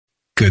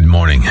Good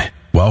morning.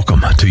 Welcome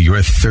to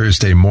your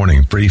Thursday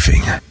morning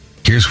briefing.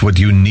 Here's what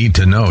you need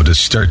to know to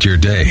start your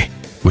day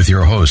with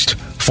your host,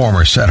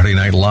 former Saturday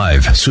Night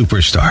Live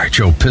superstar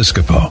Joe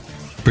Piscopo.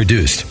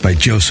 Produced by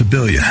Joe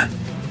Sibilia,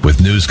 with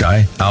news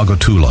guy Al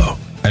Gottulo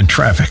and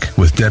traffic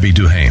with Debbie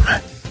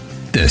Duhame.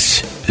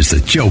 This is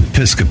the Joe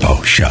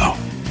Piscopo Show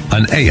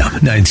on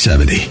AM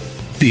 970.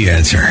 The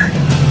Answer.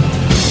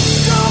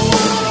 Don't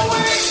wanna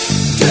wait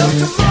till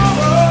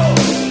tomorrow.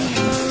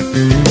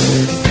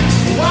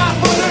 Why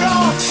put it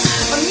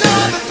off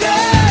another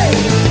day?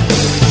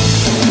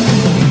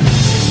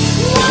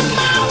 One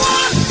by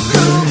one,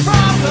 little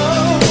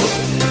problem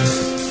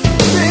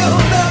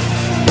build up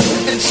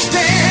and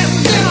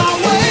stand in our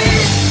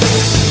way.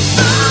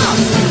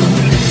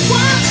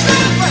 One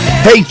step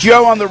ahead. Hey,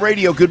 Joe on the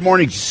radio. Good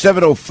morning.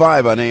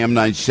 7:05 on AM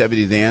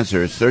 970. The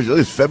Answer. It's Thursday.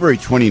 It's February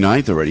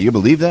 29th already. You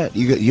believe that?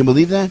 You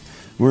believe that?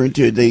 We're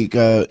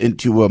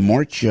into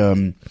March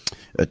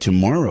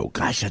tomorrow.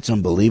 Gosh, that's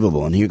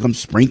unbelievable. And here comes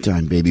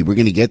springtime, baby. We're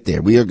going to get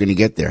there. We are going to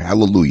get there.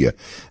 Hallelujah.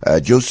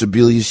 Joe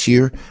Sibilia's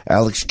here.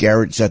 Alex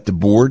Garrett's at the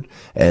board.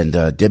 And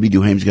Debbie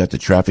Duhame's got the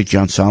traffic.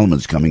 John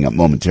Solomon's coming up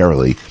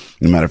momentarily.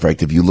 As a matter of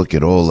fact, if you look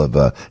at all of,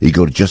 you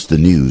go to just the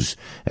news,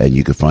 and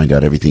you can find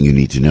out everything you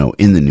need to know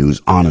in the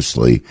news,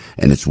 honestly.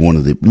 And it's one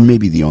of the,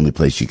 maybe the only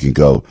place you can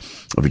go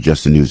for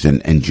just the news.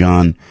 And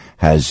John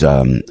has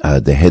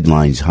the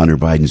headlines: Hunter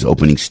Biden's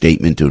opening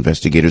statement to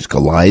investigators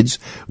collides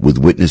with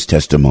witness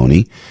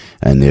testimony,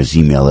 and there's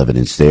email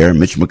evidence there.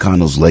 Mitch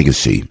McConnell's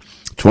legacy: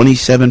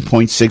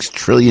 $27.6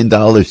 trillion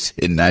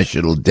in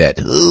national debt.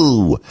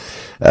 Ooh.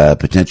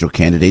 Potential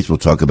candidates. We'll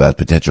talk about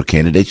potential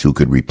candidates who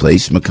could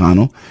replace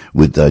McConnell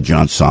with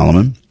John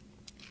Solomon.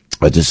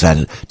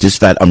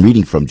 I'm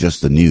reading from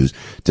just the news.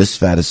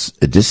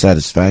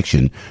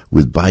 Dissatisfaction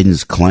with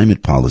Biden's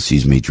climate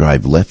policies may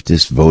drive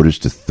leftist voters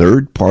to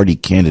third-party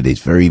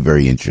candidates. Very,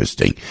 very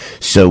interesting.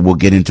 So we'll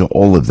get into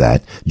all of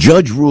that.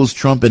 Judge rules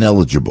Trump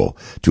ineligible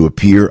to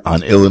appear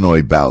on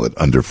Illinois ballot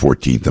under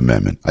 14th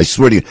Amendment. I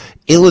swear to you,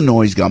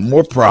 Illinois got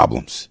more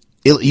problems.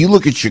 You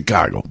look at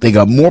Chicago. They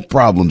got more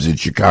problems in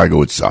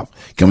Chicago itself.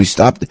 Can we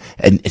stop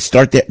and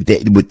start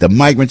with the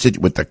migrants,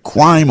 with the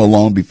crime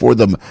alone before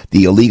the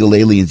illegal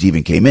aliens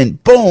even came in?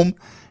 Boom.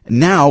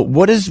 Now,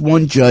 what does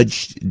one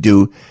judge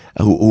do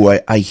who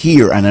I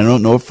hear, and I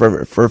don't know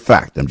for a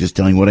fact. I'm just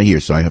telling what I hear,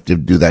 so I have to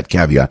do that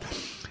caveat.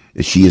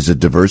 She is a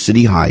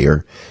diversity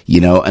hire,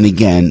 and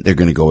again, they're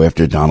going to go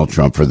after Donald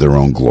Trump for their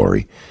own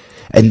glory.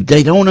 And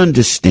they don't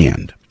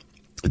understand.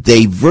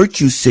 They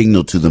virtue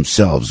signal to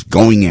themselves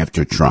going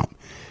after Trump,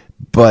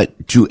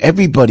 but to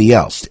everybody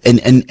else, and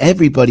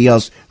everybody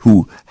else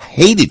who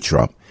hated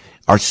Trump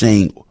are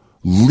saying,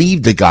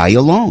 leave the guy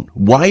alone.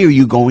 Why are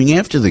you going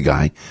after the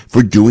guy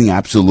for doing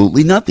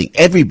absolutely nothing?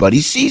 Everybody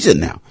sees it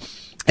now.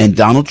 And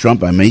Donald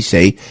Trump, I may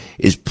say,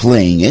 is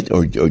playing it,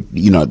 or I don't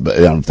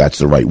know if that's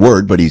the right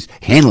word, but he's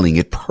handling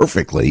it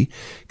perfectly,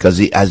 because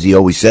as he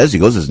always says, he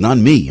goes, it's not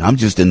me. I'm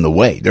just in the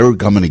way. They're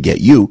coming to get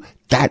you.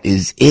 That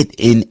is it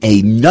in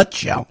a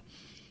nutshell.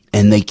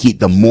 And they keep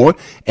them more,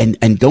 and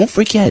don't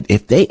forget,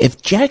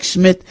 if Jack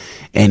Smith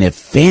and if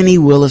Fannie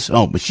Willis,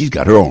 but she's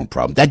got her own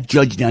problem. That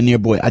judge down there,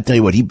 boy, I tell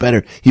you what, he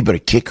better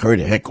kick her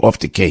the heck off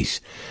the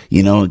case.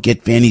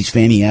 Get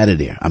Fannie out of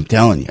there. I'm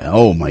telling you.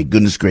 Oh my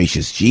goodness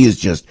gracious. She is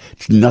just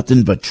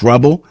nothing but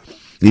trouble.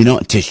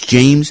 Tish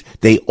James,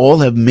 they all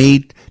have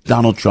made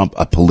Donald Trump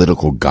a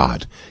political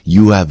god.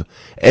 You have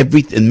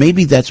everything,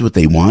 maybe that's what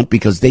they want,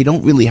 because they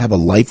don't really have a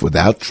life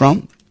without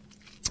Trump.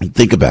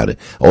 Think about it.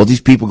 All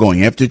these people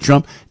going after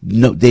Trump,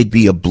 no, they'd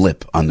be a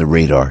blip on the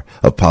radar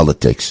of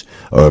politics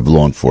or of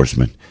law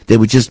enforcement. They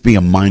would just be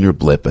a minor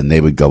blip, and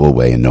they would go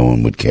away and no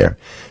one would care.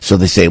 So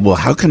they say, well,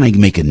 how can I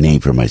make a name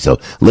for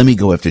myself? Let me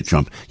go after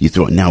Trump.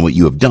 Now what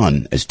you have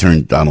done is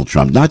turned Donald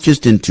Trump not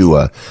just into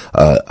a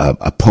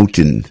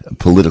potent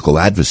political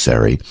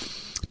adversary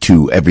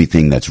to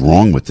everything that's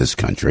wrong with this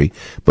country,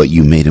 but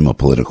you made him a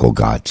political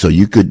god. So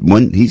you could,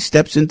 when he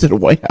steps into the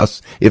White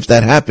House, if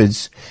that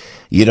happens,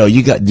 you're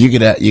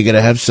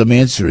gonna have some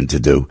answering to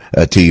do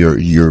to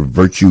your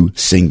virtue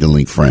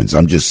signaling friends.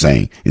 I'm just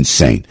saying,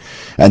 insane.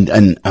 And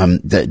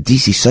the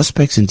DC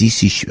suspects in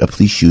DC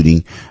police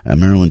shooting,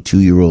 Maryland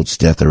 2-year-old's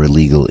death are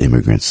illegal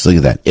immigrants.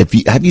 Look at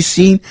that. Have you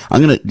seen? I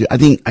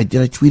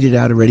tweeted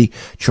out already.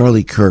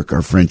 Charlie Kirk,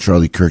 our friend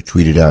Charlie Kirk,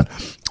 tweeted out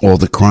all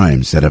the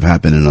crimes that have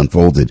happened and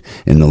unfolded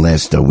in the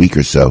last week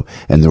or so,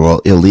 and they're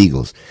all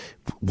illegals.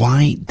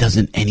 Why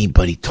doesn't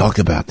anybody talk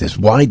about this?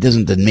 Why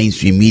doesn't the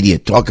mainstream media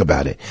talk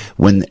about it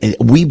when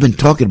we've been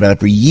talking about it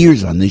for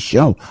years on this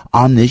show?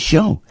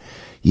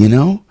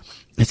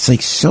 It's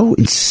like so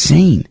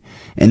insane.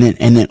 And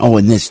then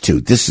this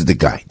too. This is the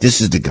guy.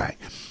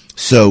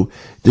 So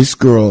this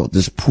girl,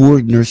 this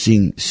poor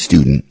nursing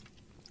student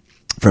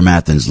from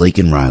Athens,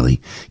 Laken Riley,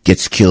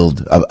 gets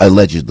killed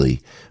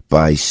allegedly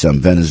by some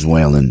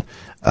Venezuelan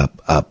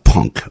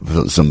punk,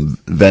 some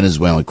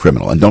Venezuelan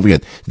criminal. And don't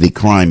forget, the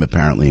crime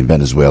apparently in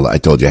Venezuela, I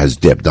told you, has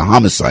dipped. The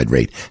homicide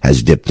rate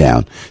has dipped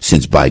down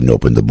since Biden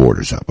opened the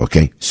borders up,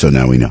 okay? So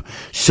now we know.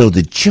 So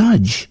the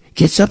judge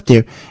gets up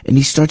there and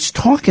he starts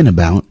talking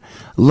about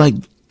like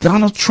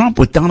Donald Trump,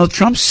 what Donald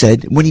Trump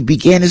said when he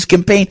began his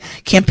campaign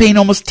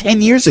almost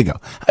 10 years ago.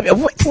 I mean,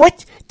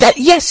 what?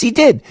 Yes, he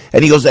did.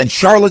 And he goes, and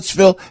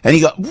Charlottesville, and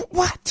he goes,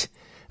 what?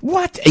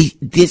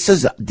 This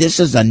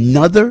is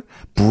another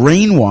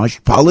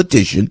brainwashed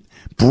politician,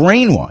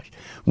 brainwashed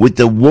with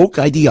the woke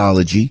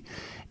ideology.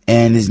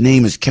 And his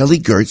name is Kelly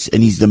Gertz,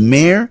 and he's the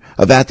mayor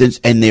of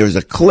Athens. And there's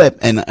a clip,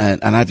 and I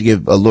have to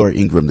give Laura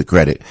Ingraham the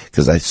credit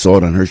because I saw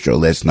it on her show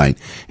last night.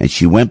 And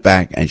she went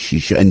back and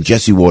and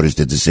Jesse Waters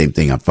did the same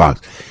thing on Fox,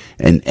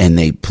 and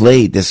they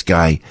played this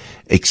guy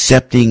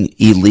accepting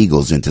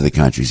illegals into the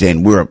country,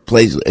 saying we're a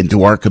place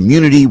into our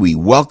community, we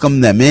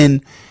welcome them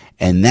in,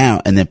 and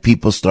then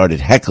people started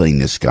heckling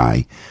this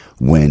guy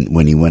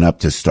when he went up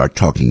to start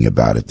talking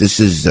about it. This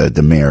is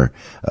the mayor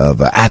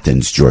of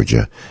Athens,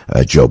 Georgia.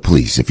 Joe,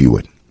 please, if you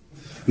would.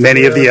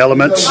 Many of the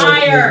elements.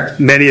 Liar.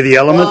 Many of the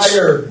elements.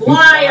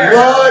 Liar.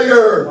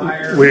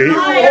 Liar.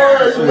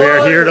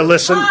 We're here to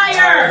listen.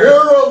 Liar.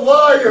 You're a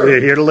liar.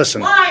 We're here to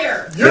listen.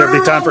 Liar. There'll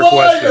be time for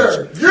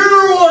questions. You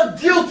are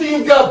guilty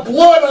and got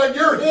blood on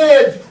your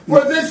head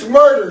for this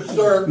murder,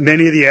 sir.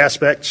 Many of the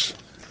aspects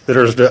that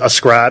are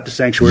ascribed to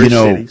sanctuary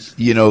cities.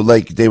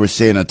 Like they were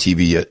saying on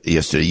TV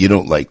yesterday, you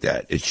don't like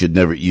that. You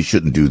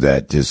shouldn't do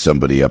that to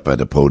somebody up at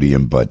a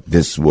podium. But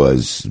this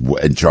was,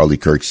 and Charlie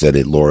Kirk said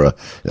it, Laura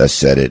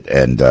said it,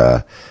 and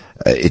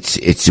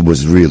it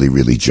was really,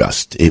 really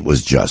just. It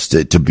was just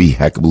to be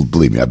heckled.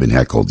 Believe me, I've been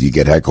heckled. You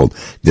get heckled.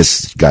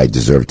 This guy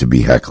deserved to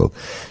be heckled.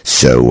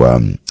 So,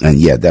 and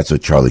yeah, that's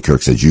what Charlie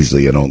Kirk says.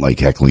 Usually I don't like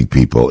heckling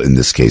people. In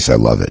this case, I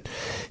love it.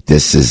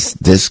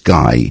 This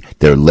guy,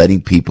 they're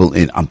letting people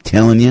in. I'm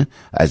telling you,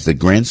 as the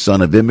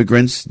grandson of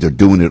immigrants, they're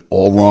doing it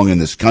all wrong in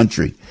this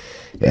country.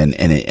 And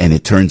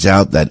it turns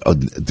out that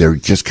they're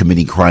just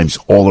committing crimes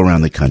all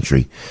around the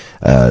country.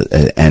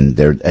 And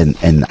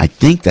I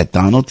think that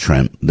Donald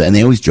Trump, and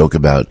they always joke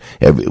about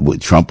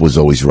Trump was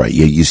always right.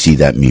 You see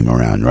that meme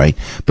around, right?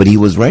 But he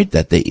was right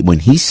that when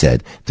he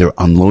said they're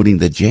unloading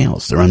the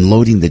jails, and they're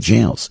unloading the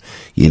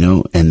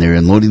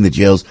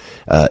jails,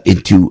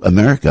 into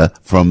America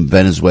from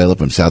Venezuela,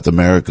 from South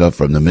America,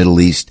 from the Middle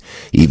East,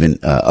 even,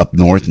 up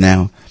north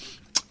now.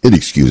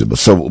 Inexcusable.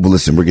 So,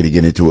 listen, we're going to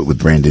get into it with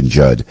Brandon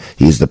Judd.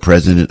 He's the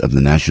president of the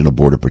National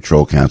Border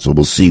Patrol Council.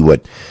 We'll see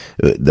what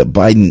the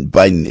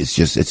Biden is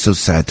just, it's so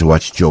sad to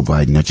watch Joe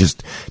Biden.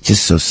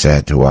 Just so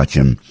sad to watch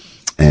him.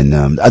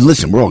 And,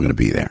 listen, we're all going to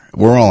be there.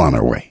 We're all on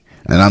our way.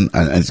 And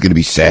it's going to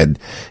be sad.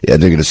 Yeah,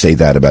 they're going to say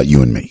that about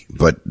you and me,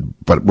 but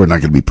we're not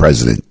going to be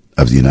president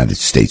of the United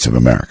States of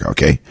America.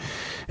 Okay.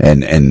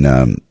 And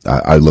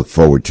I look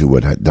forward to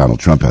what Donald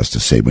Trump has to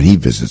say when he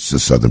visits the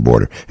southern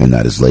border, and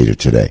that is later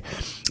today.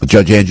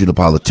 Judge Andrew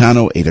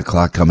Napolitano, 8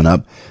 o'clock coming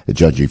up, the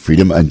Judging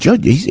Freedom. And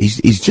Judge,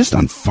 he's just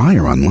on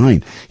fire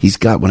online. He's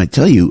got, when I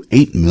tell you,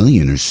 8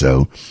 million or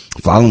so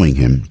following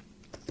him.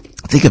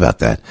 Think about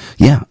that.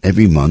 Yeah,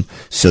 every month.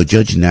 So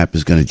Judge Knapp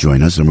is going to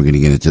join us, and we're going to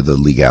get into the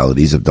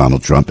legalities of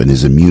Donald Trump and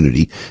his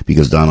immunity,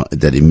 because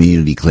that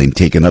immunity claim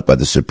taken up by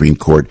the Supreme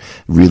Court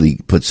really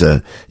puts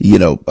a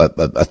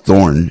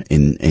thorn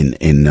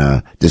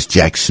in this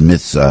Jack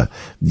Smith's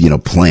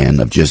plan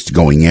of just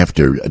going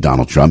after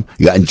Donald Trump.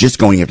 Yeah, and just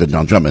going after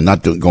Donald Trump and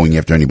not going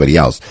after anybody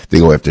else. They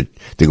go after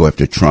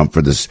Trump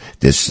for this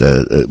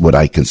what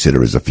I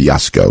consider as a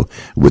fiasco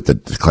with the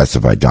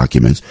classified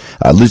documents.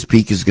 Liz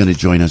Peek is going to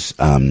join us.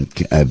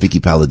 Vicky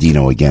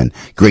Palladino again.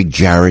 Greg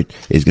Jarrett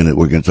we're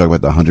going to talk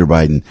about the Hunter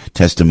Biden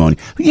testimony.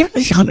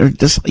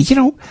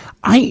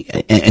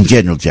 And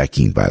General Jack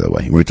Keane, by the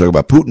way. We're going to talk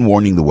about Putin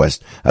warning the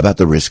West about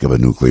the risk of a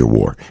nuclear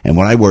war. And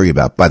what I worry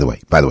about, by the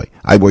way,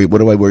 what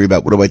do I worry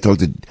about? What do I talk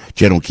to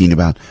General Keane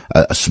about?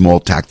 A small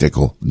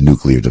tactical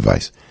nuclear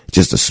device.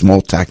 Just a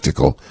small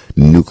tactical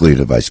nuclear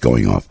device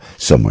going off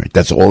somewhere.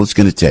 That's all it's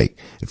going to take.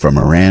 From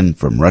Iran,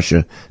 from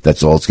Russia,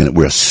 that's all it's going to,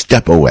 we're a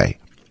step away.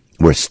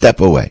 We're a step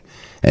away.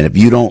 And if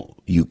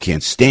you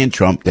can't stand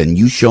Trump, then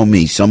you show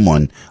me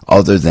someone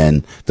other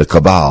than the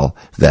cabal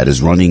that is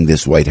running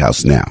this White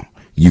House now.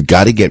 You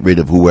got to get rid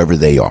of whoever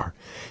they are.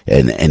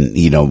 And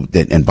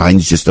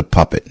Biden's just a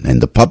puppet.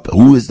 And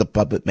who is the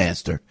puppet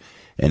master?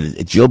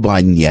 And Jill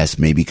Biden, yes,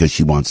 maybe because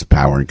she wants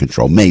power and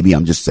control. Maybe,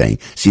 I'm just saying,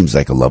 seems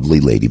like a lovely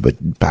lady,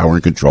 but power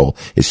and control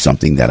is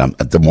something that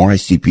the more I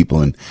see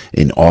people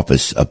in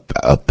office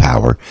of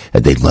power,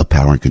 they love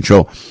power and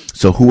control.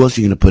 So who else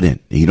are you going to put in?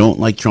 You don't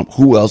like Trump.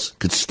 Who else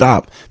could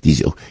stop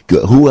these?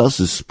 Who else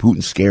is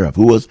Putin scared of?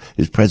 Who else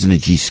is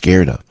President Xi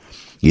scared of?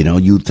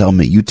 You tell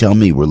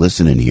me, we're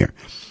listening here.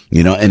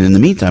 And in the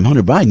meantime,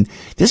 Hunter Biden,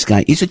 this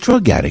guy, he's a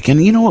drug addict.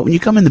 And you know what? When you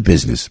come in the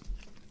business,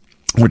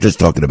 we're just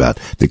talking about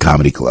the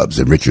comedy clubs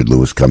and Richard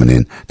Lewis coming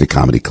in, the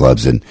comedy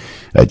clubs, and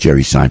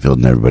Jerry Seinfeld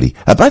and everybody.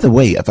 By the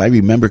way, if I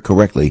remember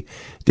correctly,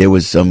 there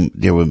were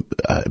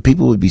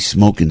people would be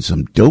smoking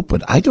some dope,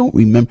 but I don't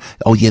remember.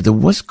 Oh yeah, there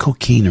was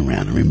cocaine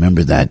around. I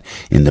remember that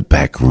in the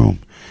back room,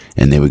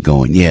 and they were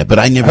going, yeah, but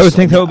I never. I would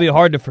think that would be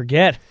hard to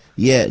forget.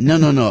 Yeah,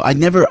 no. I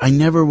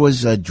never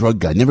was a drug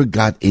guy. I never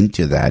got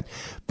into that.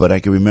 But I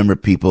can remember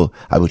people,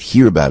 I would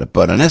hear about it,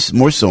 but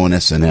more so on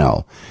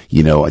SNL,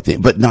 I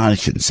think, but no, I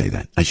shouldn't say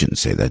that.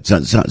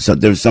 So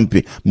there was some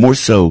people, more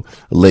so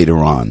later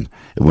on,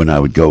 when I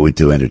would go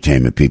into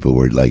entertainment, people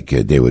were like,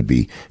 they would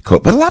be,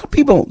 but a lot of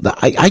people,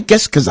 I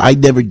guess cause I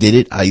never did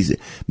it,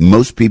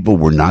 most people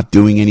were not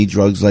doing any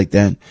drugs like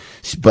that.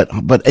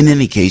 But in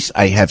any case,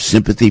 I have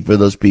sympathy for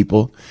those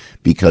people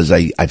because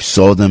I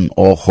saw them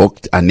all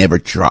hooked.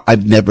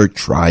 I've never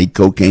tried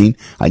cocaine.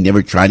 I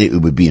never tried it. It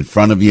would be in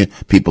front of you,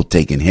 people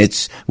taking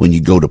hits. When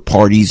you go to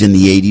parties in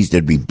the 80s,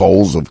 there'd be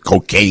bowls of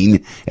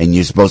cocaine and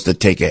you're supposed to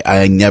take it.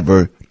 I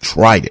never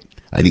tried it.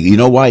 You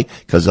know why?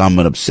 Because I'm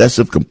an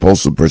obsessive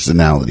compulsive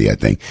personality, I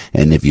think.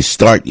 And if you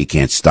start, you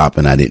can't stop.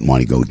 And I didn't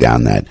want to go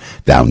down that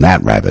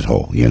rabbit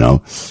hole,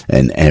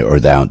 or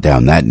down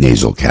that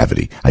nasal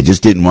cavity. I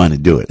just didn't want to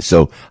do it.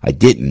 So I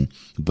didn't.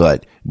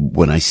 But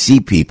when I see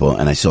people,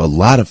 and I saw a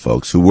lot of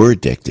folks who were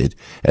addicted,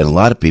 and a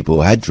lot of people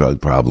who had drug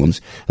problems,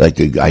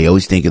 I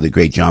always think of the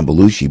great John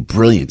Belushi,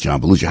 brilliant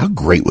John Belushi. How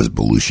great was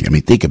Belushi? I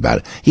mean, think about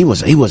it. He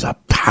was a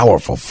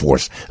powerful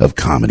force of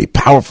comedy,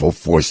 powerful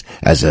force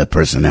as a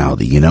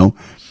personality,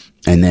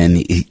 And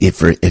then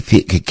if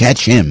it could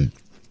catch him,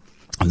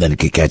 then it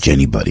could catch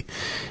anybody.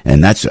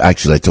 And that's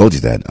actually, I told you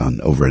that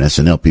over at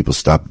SNL, people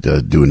stopped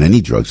doing any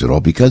drugs at all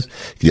because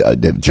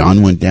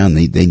John went down.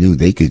 They knew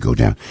they could go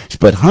down.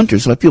 But Hunter,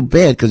 so I feel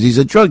bad because he's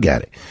a drug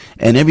addict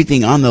and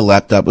everything on the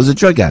laptop was a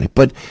drug addict.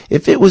 But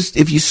if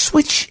you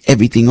switch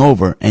everything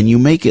over and you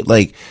make it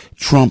like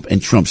Trump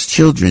and Trump's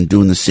children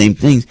doing the same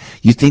things,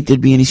 you think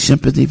there'd be any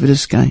sympathy for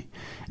this guy?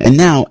 And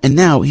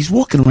now he's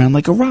walking around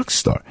like a rock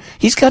star.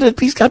 He's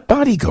got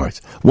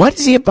bodyguards. Why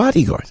does he have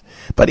bodyguards?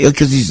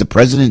 Because he's the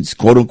president's,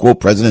 quote unquote,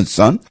 president's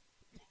son?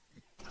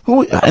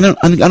 I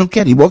don't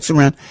get it. He walks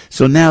around.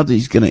 So now that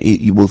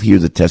you will hear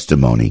the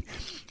testimony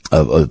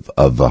of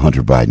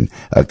Hunter Biden,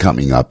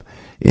 coming up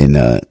in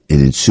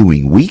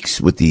ensuing weeks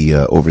with the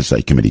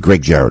Oversight Committee.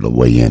 Greg Jarrett will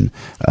weigh in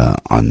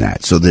on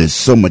that. So there's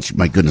so much,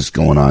 my goodness,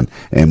 going on,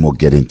 and we'll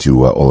get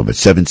into all of it.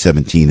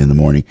 7:17 in the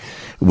morning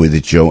with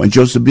it, Joe. And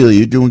Joe Sibilia,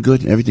 you doing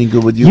good? Everything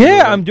good with you?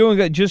 Yeah, I'm doing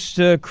good. Just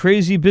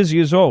crazy busy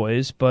as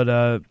always, but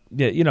I'm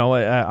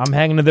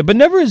hanging in there. But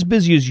never as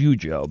busy as you,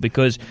 Joe,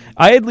 because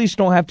I at least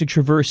don't have to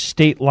traverse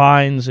state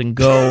lines and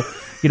go,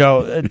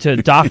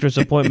 to doctor's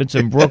appointments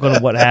in Brooklyn or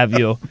what have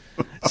you.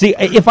 See,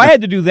 if I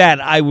had to do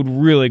that, I would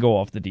really go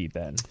off the deep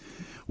end.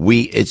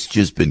 It's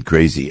just been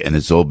crazy, and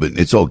it's all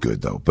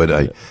good though.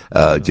 But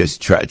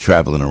just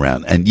traveling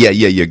around, and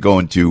you're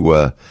going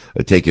to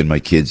taking my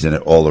kids and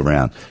all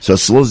around. So it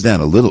slows down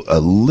a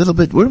little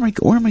bit. Where am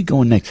I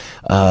going next?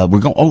 We're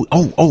going.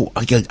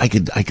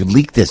 I could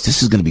leak this.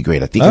 This is going to be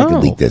great. I think I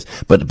could leak this,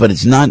 but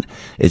it's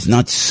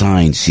not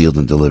signed, sealed,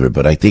 and delivered.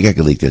 But I think I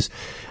could leak this.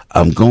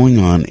 I'm going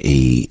on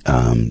a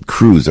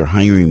cruise. They're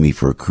hiring me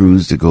for a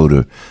cruise to go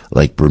to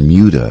like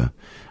Bermuda.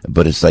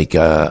 But it's like,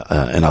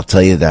 and I'll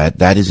tell you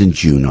that is in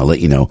June. I'll let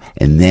you know.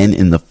 And then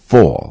in the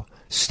fall,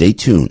 stay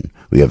tuned.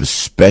 We have a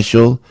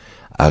special,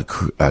 I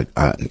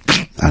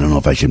don't know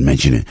if I should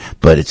mention it,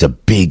 but it's a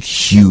big,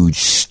 huge,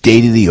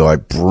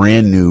 state-of-the-art,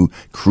 brand new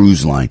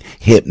cruise line.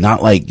 Hip,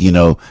 not like,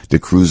 the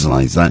cruise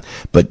lines,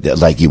 but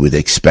like you would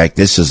expect.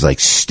 This is like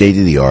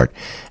state-of-the-art,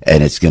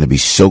 and it's going to be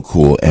so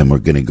cool, and we're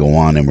going to go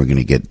on, and we're going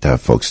to get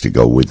folks to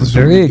go with us.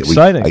 Very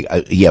exciting.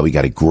 We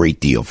got a great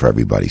deal for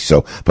everybody.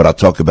 So, but I'll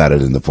talk about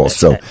it in the fall.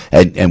 So,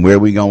 and where are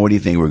we going? What do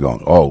you think we're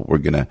going? Oh, we're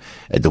going to,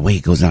 the way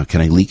it goes now,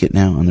 can I leak it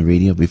now on the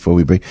radio before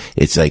we break?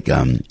 It's like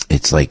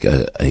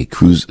a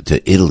cruise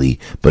to Italy,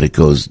 but it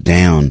goes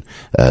down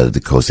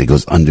the coast. It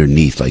goes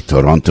underneath, like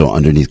Toronto,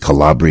 underneath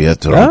Calabria,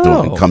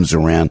 Toronto, and comes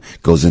around,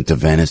 goes into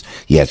Venice.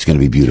 Yeah, it's going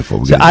to be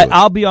beautiful.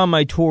 I'll be on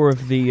my tour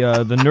of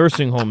the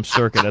nursing home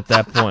circuit at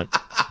that point.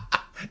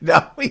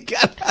 No, we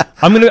got.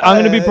 I'm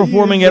gonna be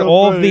performing at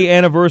all of the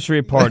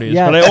anniversary parties,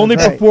 but I only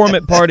perform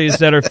at parties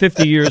that are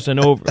 50 years and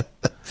over.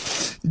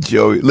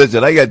 Joey,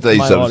 listen, I got to tell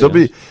you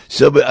something.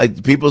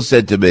 Somebody, people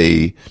said to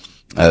me,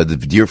 the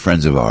dear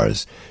friends of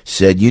ours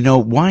said,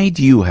 why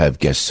do you have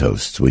guest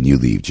hosts when you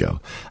leave,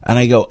 Joe? And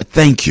I go,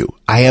 thank you.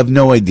 I have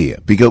no idea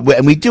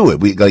and we do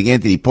it. Like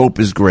Anthony Pope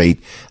is great.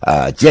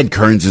 Jen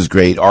Kearns is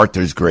great.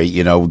 Arthur's great.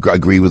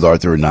 Agree with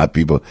Arthur or not.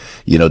 People,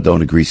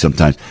 don't agree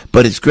sometimes,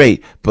 but it's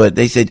great. But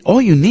they said,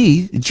 all you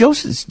need,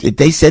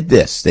 they said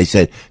this. They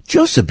said,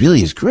 Joe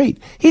Sibilia is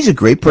great. He's a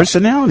great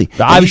personality.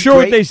 I'm sure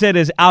what they said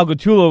is Al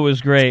Gattullo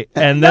was great.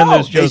 And then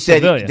there's Joe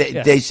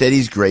Sibilia. They said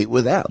he's great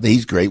with Al.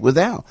 He's great with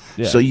Al.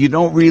 Yeah. So you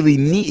don't really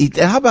need,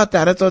 how about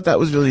that? I thought that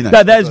was really nice.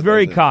 That is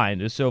very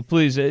kind. So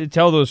please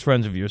tell those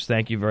friends of yours,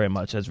 thank you very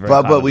much. That's very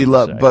kind.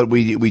 But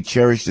we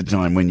cherish the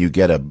time when you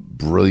get a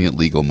brilliant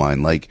legal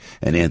mind like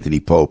an Anthony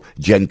Pope.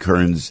 Jen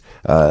Kearns,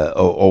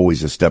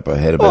 always a step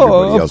ahead of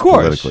everybody else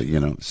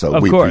politically, So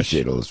we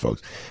appreciate all those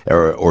folks.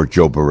 Or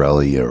Joe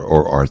Borelli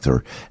or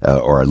Arthur,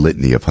 or a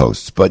litany of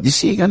hosts. But you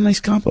see, you got a nice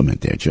compliment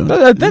there, Joe.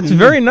 That's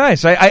very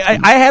nice.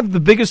 I have the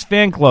biggest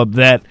fan club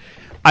that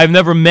I've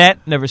never met,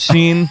 never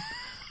seen.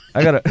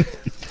 I gotta.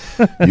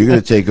 You're going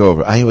to take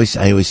over. I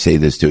always say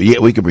this too. Yeah,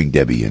 we could bring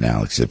Debbie in,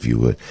 Alex, if you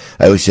would.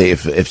 I always say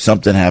if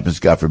something happens,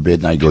 God forbid,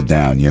 and I go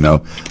down, all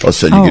of a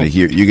sudden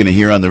you're going to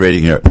hear on the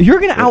radio here. You're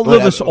going to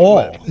outlive us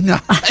all. No,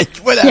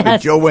 whatever.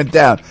 Joe went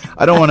down.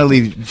 I don't want to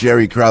leave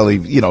Jerry Crowley,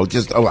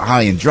 just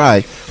high and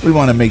dry. We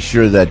want to make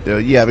sure that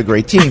you have a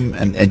great team,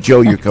 and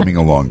Joe, you're coming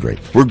along great.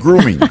 We're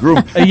grooming in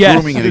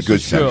a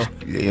good sense.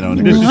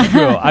 This is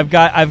true. I've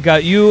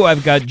got you.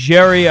 I've got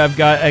Jerry. I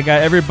got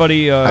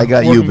everybody. I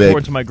got working you, babe.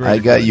 towards my I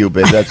got you,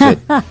 babe. That's it.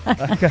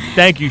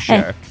 Thank you,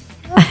 Cher.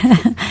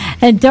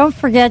 And don't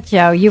forget,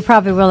 Joe, you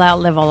probably will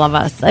outlive all of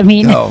us. I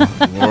mean,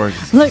 Lord.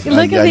 look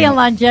at the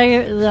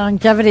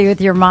longevity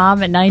with your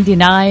mom at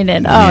 99,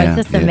 and it's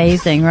just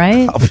amazing,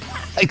 right?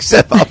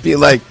 Except I'll be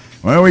like,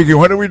 what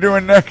are we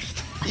doing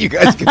next? You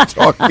guys can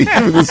talk me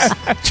through this.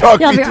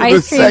 Talk me through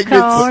the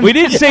segments. We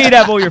didn't say you'd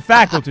have all your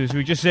faculties.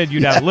 We just said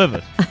you'd outlive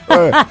us.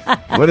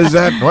 What is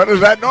that? What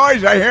is that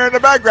noise I hear in the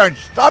background?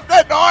 Stop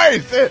that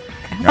noise!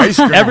 Ice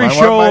cream. Every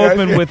show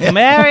open with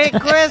Merry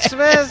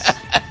Christmas,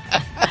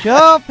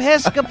 Joe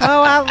Piscopo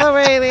on the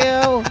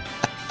radio.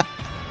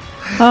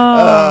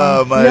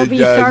 Oh, my you'll be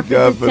God, sharp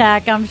as a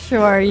tack, I'm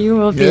sure. You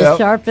will be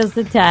sharp as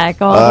a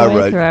tack all the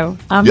way through.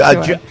 I'm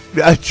sure.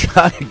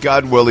 John,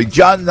 God willing,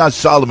 John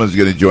Solomon's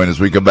going to join us.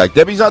 We come back.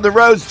 Debbie's on the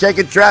roads,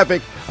 checking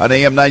traffic on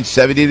AM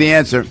 970. The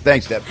Answer.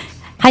 Thanks, Deb.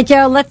 Hi,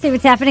 Joe. Let's see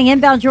what's happening.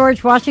 Inbound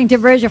George Washington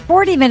Bridge, a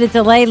 40-minute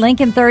delay.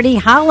 Lincoln 30.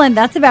 Holland,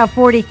 that's about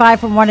 45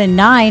 from 1 and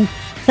 9.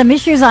 Some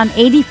issues on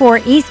 84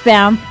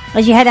 eastbound.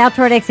 As you head out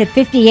toward exit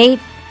 58,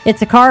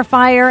 it's a car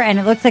fire, and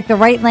it looks like the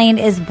right lane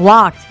is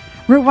blocked.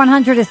 Route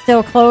 100 is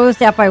still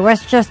closed out by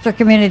Westchester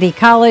Community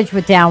College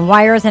with down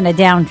wires and a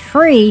down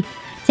tree.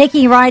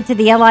 Taking a ride to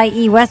the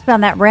LIE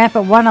westbound, that ramp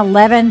at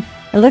 111.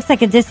 It looks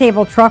like a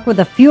disabled truck with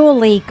a fuel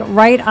leak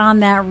right on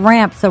that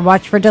ramp, so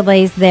watch for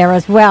delays there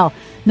as well.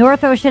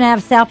 North Ocean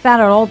Ave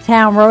southbound at Old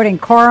Town Road in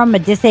Coram, a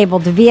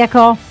disabled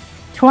vehicle.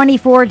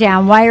 24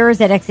 down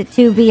wires at exit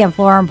 2B in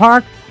Florham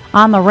Park.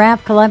 On the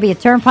ramp, Columbia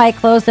Turnpike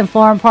closed in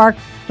Florham Park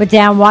with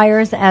down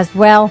wires as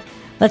well.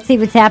 Let's see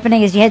what's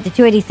happening as you head to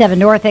 287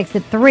 North,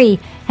 exit 3,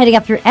 heading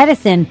up through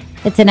Edison.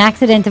 It's an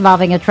accident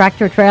involving a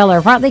tractor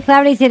trailer. Partly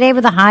cloudy today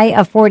with a high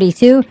of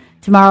 42.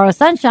 Tomorrow,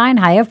 sunshine,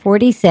 high of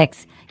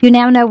 46. You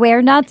now know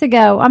where not to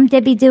go. I'm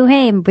Debbie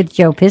Duhame with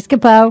Joe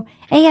Piscopo,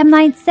 AM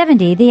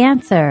 970, The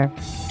Answer.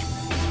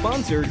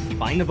 Sponsored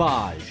by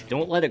Navage.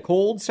 Don't let a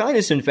cold,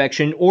 sinus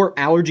infection, or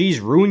allergies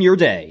ruin your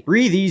day.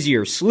 Breathe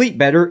easier, sleep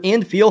better,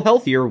 and feel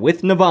healthier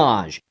with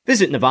Navage.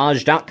 Visit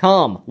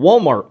Navage.com,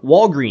 Walmart,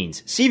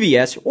 Walgreens,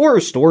 CVS, or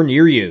a store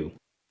near you.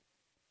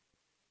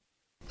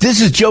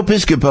 This is Joe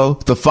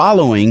Piscopo. The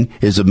following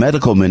is a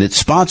Medical Minute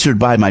sponsored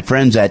by my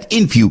friends at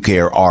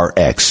InfuCare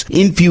RX.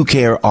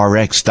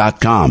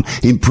 InfuCareRx.com.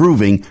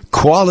 Improving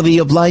quality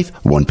of life,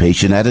 one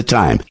patient at a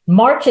time.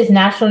 March is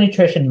National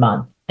Nutrition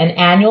Month, an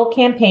annual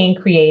campaign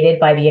created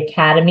by the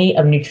Academy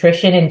of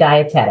Nutrition and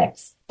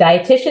Dietetics.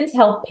 Dietitians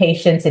help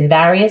patients in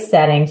various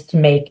settings to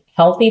make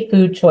healthy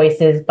food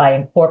choices by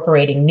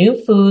incorporating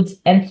new foods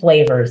and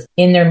flavors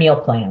in their meal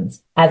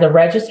plans. As a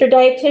registered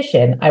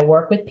dietitian, I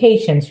work with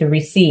patients who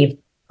receive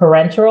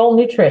parenteral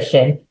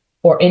nutrition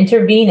or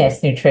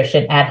intravenous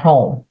nutrition at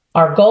home.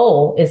 Our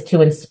goal is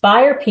to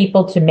inspire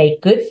people to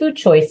make good food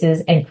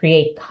choices and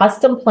create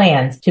custom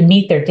plans to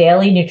meet their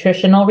daily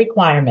nutritional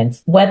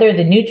requirements, whether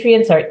the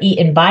nutrients are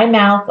eaten by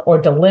mouth or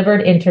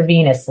delivered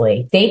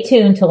intravenously. Stay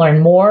tuned to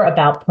learn more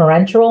about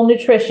parenteral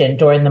nutrition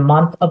during the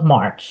month of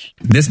March.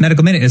 This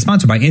Medical Minute is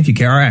sponsored by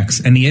InfuCare RX,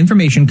 and the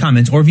information,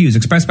 comments, or views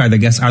expressed by the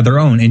guests are their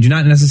own and do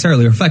not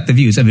necessarily reflect the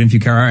views of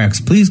InfuCare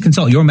RX. Please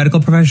consult your medical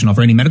professional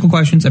for any medical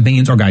questions,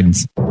 opinions, or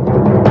guidance.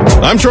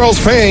 I'm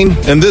Charles Payne,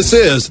 and this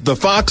is the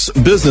Fox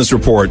Business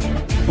Report.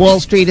 Wall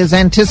Street is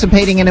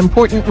anticipating an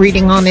important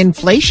reading on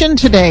inflation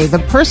today. The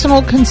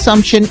Personal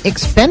Consumption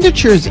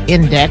Expenditures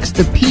Index,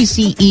 the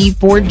PCE,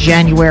 for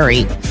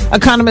January.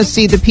 Economists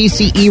see the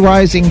PCE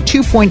rising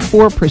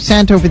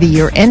 2.4% over the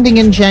year ending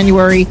in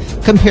January,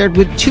 compared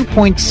with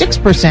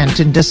 2.6%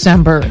 in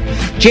December.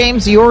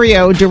 James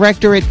Iorio,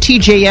 director at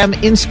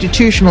TJM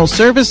Institutional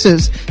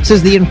Services,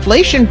 says the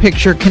inflation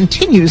picture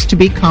continues to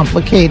be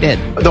complicated.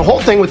 The whole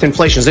thing with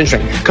inflation is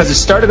interesting because it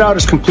started out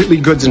as completely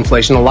goods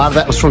inflation. A lot of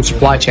that was from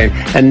supply chain,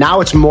 and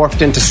now it's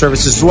morphed into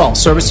services as well.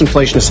 Service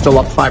inflation is still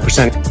up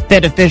 5%.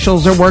 Fed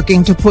officials are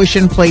working to push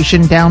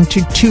inflation down to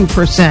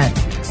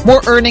 2%.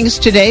 More earnings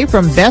today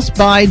from Best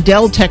Buy,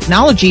 Dell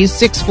Technologies,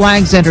 Six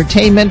Flags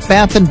Entertainment,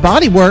 Bath &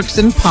 Body Works,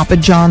 and Papa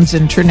John's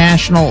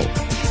International.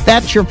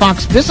 That's your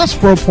Fox Business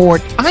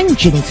Report. I'm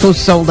Ginny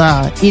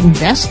Cosola,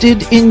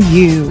 invested in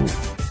you.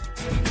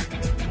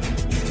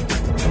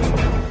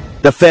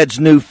 The Fed's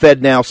new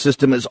FedNow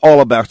system is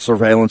all about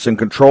surveillance and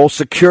control.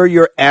 Secure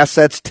your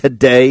assets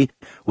today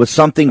with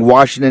something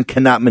Washington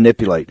cannot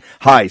manipulate.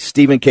 Hi,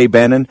 Stephen K.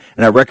 Bannon,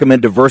 and I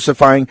recommend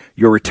diversifying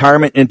your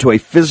retirement into a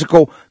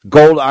physical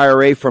gold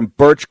IRA from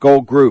Birch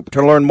Gold Group.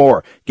 To learn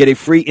more, get a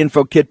free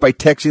info kit by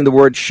texting the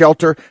word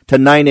SHELTER to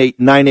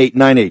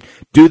 989898.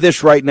 Do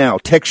this right now.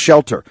 Text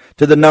SHELTER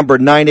to the number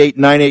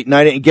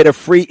 989898 and get a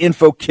free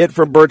info kit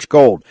from Birch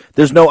Gold.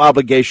 There's no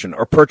obligation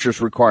or purchase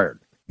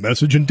required.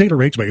 Message and data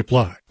rates may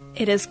apply.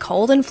 It is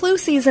cold and flu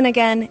season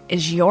again.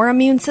 Is your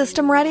immune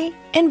system ready?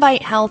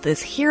 Invite Health is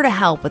here to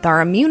help with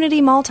our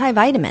Immunity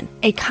Multivitamin,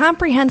 a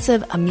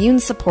comprehensive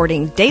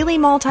immune-supporting daily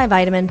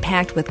multivitamin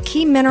packed with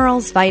key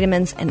minerals,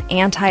 vitamins, and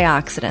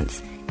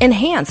antioxidants.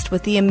 Enhanced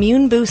with the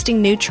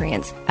immune-boosting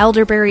nutrients,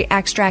 elderberry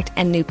extract,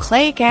 and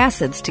nucleic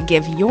acids to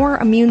give your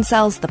immune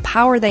cells the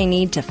power they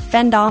need to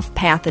fend off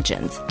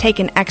pathogens. Take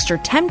an extra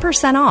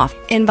 10% off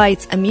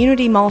Invite's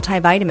Immunity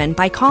Multivitamin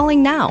by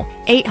calling now,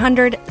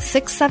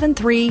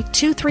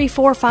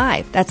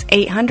 800-673-2345. That's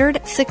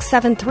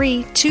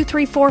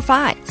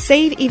 800-673-2345.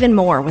 Save even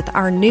more with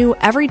our new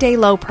everyday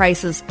low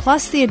prices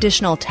plus the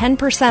additional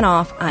 10%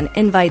 off on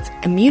Invite's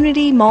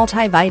Immunity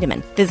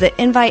Multivitamin. Visit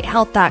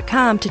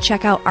InviteHealth.com to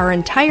check out our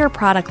entire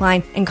product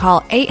line and call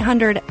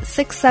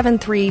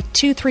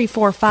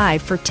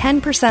 800-673-2345 for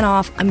 10%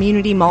 off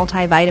Immunity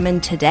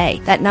Multivitamin today.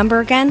 That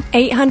number again,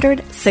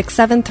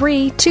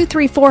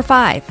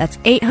 800-673-2345. That's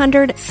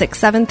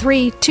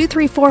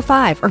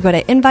 800-673-2345 or go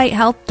to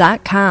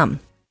invitehealth.com.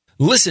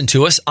 Listen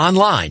to us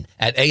online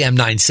at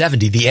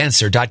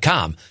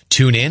am970theanswer.com.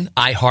 Tune in,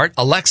 iHeart,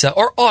 Alexa,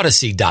 or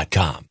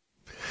Odyssey.com.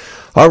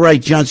 All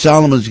right, John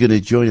Solomon's going to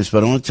join us,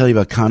 but I want to tell you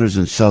about Connors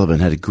and Sullivan.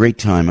 Had a great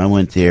time. I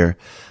went there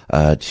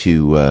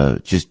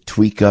to just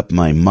tweak up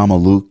my Mama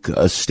Luke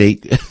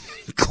estate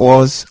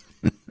clause.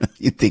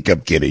 You think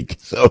I'm kidding.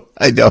 So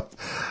I know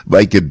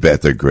Mike and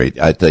Beth are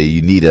great. I tell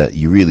you,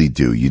 you really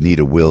do. You need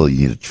a will,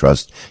 you need a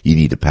trust, you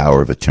need a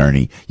power of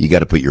attorney. You got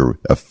to put your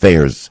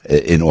affairs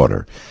in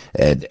order.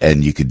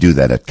 And you could do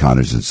that at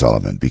Connors and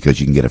Sullivan because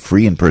you can get a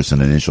free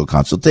in-person initial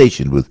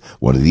consultation with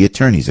one of the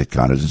attorneys at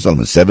Connors and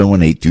Sullivan.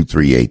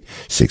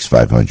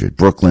 718-238-6500.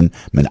 Brooklyn.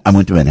 I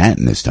went to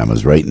Manhattan this time. I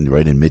was right in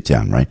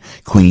Midtown, right?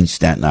 Queens,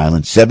 Staten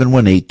Island.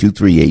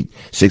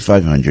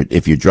 718-238-6500.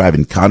 If you're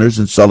driving,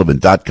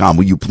 ConnorsandSullivan.com.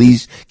 Will you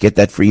please get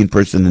that free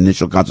in-person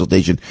initial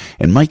consultation?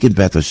 And Mike and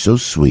Beth are so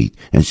sweet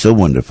and so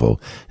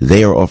wonderful.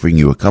 They are offering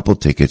you a couple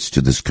tickets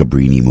to this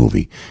Cabrini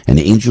movie. And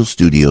Angel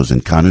Studios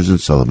and Connors and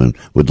Sullivan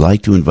would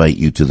like to invite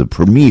you to the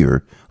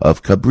premiere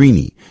of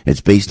Cabrini.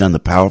 It's based on the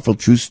powerful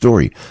true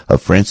story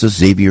of Francis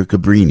Xavier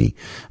Cabrini,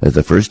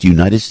 the first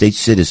United States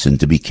citizen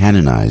to be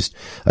canonized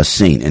a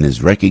saint and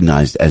is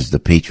recognized as the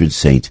patron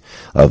saint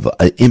of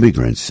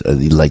immigrants,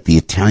 like the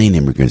Italian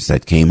immigrants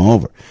that came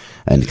over.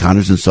 And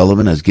Connors and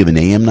Sullivan has given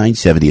AM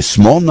 970 a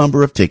small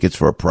number of tickets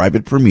for a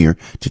private premiere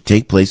to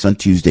take place on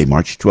Tuesday,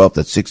 March 12th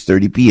at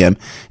 6:30 p.m.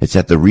 It's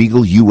at the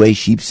Regal UA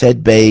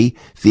Sheepshead Bay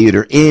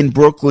Theater in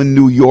Brooklyn,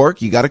 New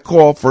York. You got to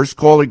call. First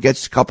caller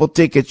gets a couple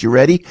tickets. You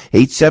ready?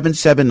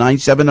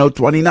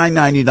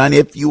 877-970-2999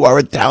 if you are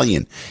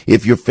Italian.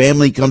 If your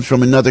family comes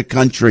from another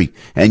country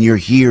and you're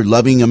here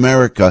loving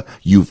America,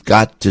 you've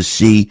got to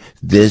see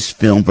this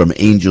film from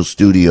Angel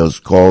Studios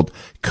called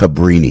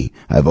Cabrini.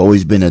 I've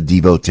always been a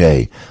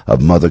devotee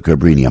of Mother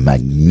Cabrini, a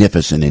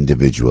magnificent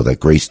individual that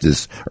graced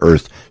this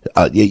earth.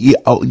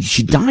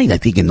 She died, I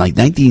think, in like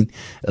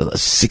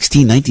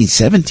 1916,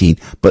 1917,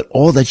 but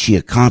all that she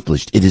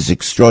accomplished, it is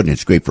extraordinary.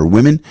 It's great for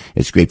women.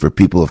 It's great for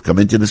people who have come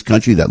into this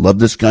country that love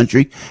this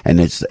country, and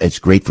it's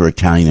great for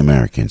Italian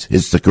Americans.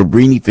 It's the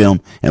Cabrini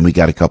film, and we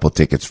got a couple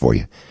tickets for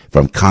you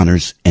from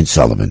Connors and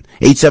Sullivan.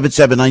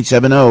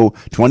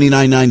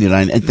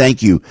 877-970-2999. And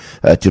thank you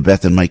to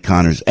Beth and Mike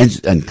Connors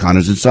and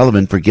Connors and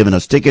Sullivan for giving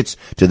us tickets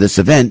to this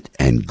event,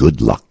 and good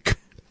luck.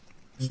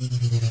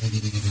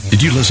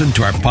 Did you listen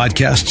to our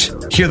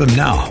podcasts? Hear them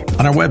now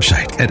on our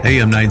website at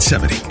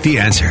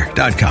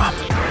am970theanswer.com.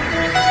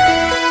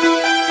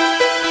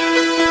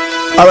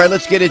 All right,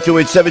 let's get into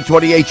it.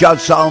 728. John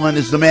Solomon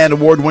is the man,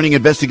 award-winning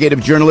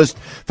investigative journalist,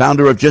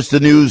 founder of Just the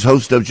News,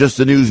 host of Just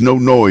the News, No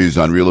Noise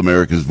on Real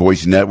America's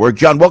Voice Network.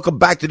 John, welcome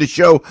back to the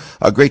show.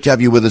 Great to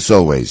have you with us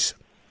always.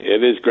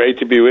 It is great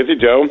to be with you,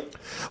 Joe.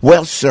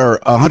 Well, sir,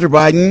 Hunter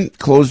Biden,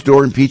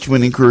 closed-door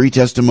impeachment inquiry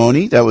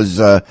testimony. That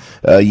was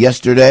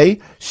yesterday.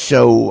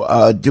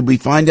 So did we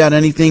find out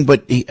anything?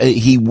 But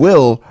he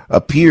will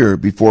appear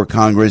before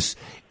Congress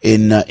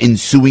in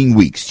ensuing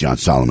weeks, John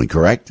Solomon,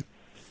 correct?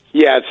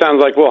 Yeah, it sounds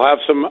like we'll have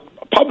some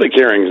public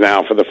hearings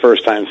now for the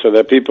first time so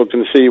that people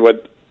can see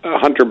what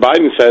Hunter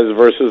Biden says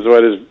versus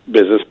what his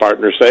business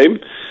partners say,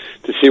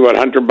 to see what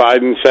Hunter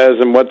Biden says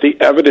and what the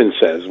evidence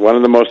says. One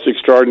of the most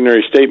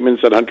extraordinary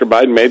statements that Hunter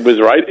Biden made was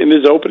right in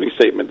his opening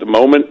statement. The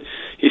moment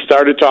he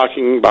started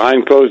talking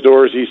behind closed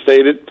doors, he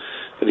stated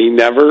that he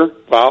never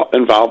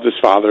involved his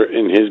father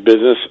in his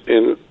business,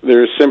 and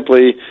there's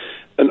simply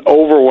an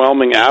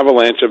overwhelming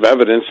avalanche of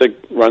evidence that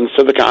runs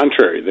to the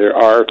contrary. There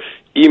are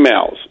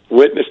emails,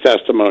 witness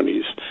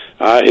testimonies,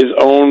 his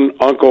own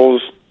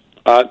uncle's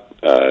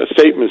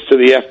statements to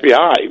the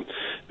FBI.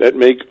 that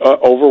make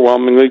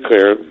overwhelmingly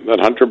clear that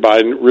Hunter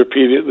Biden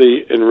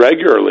repeatedly and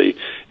regularly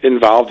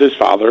involved his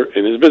father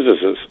in his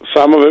businesses.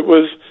 Some of it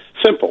was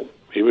simple.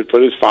 He would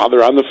put his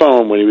father on the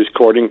phone when he was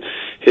courting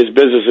his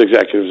business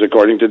executives,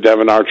 according to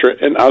Devin Archer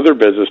and other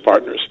business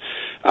partners.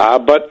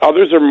 But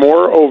others are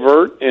more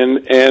overt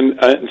and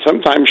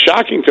sometimes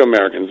shocking to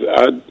Americans.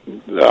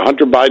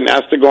 Hunter Biden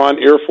asked to go on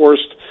Air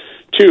Force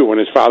Two when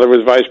his father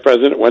was vice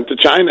president, went to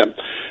China,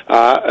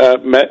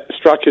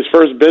 struck his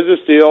first business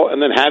deal, and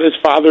then had his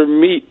father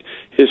meet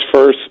his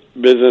first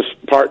business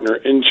partner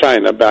in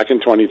China back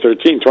in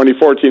 2013.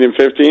 2014 and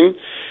 15,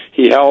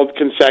 he held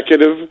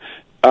consecutive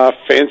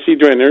fancy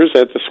dinners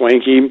at the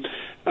swanky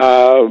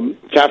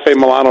Cafe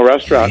Milano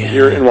restaurant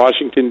here in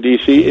Washington,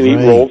 D.C., and he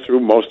rolled through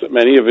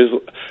many of his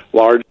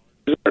large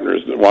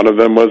partners. One of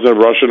them was a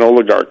Russian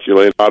oligarch,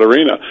 Yelena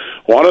Baturina.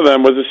 One of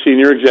them was a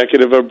senior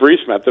executive of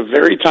Burisma. At the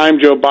very time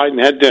Joe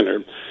Biden had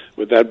dinner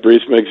with that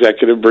Burisma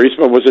executive,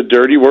 Burisma was a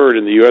dirty word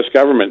in the U.S.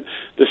 government.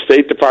 The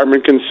State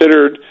Department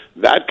considered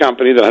that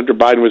company that Hunter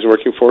Biden was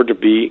working for to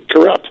be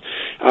corrupt.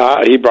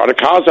 He brought a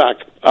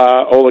Kazakh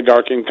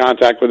oligarch in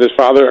contact with his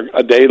father.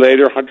 A day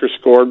later, Hunter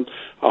scored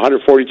a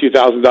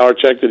 $142,000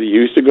 check that he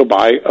used to go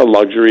buy a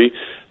luxury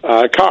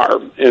car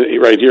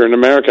right here in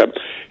America.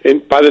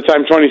 And by the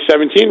time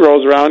 2017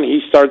 rolls around,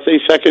 he starts a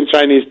second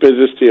Chinese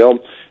business deal,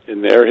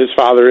 and there his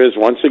father is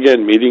once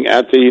again meeting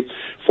at the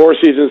Four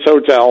Seasons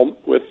Hotel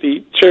with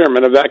the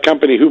chairman of that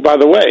company, who, by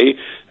the way,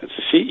 that's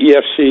the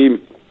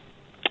CEFC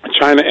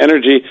China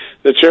Energy.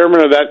 The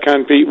chairman of that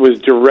company was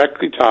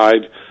directly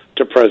tied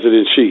to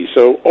President Xi.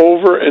 So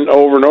over and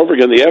over and over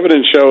again, the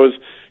evidence shows,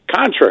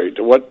 contrary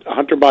to what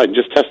Hunter Biden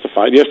just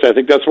testified yesterday, I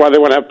think that's why they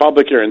want to have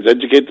public hearings,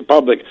 educate the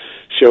public,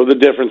 show the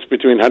difference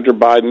between Hunter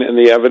Biden and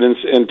the evidence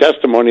and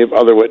testimony of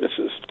other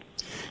witnesses.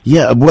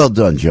 Yeah, well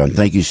done, John.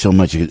 Thank you so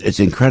much. It's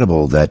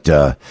incredible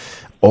that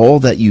all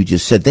that you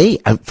just said,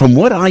 from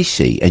what I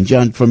see, and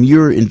John, from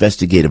your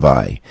investigative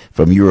eye,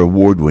 from your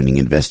award-winning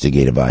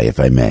investigative eye, if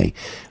I may,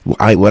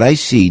 what I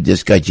see,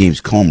 this guy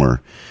James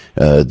Comer,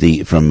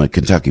 from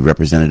Kentucky,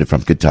 representative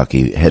from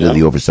Kentucky, head of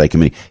the Oversight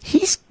Committee,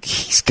 he's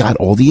got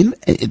all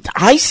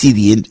I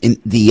see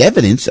the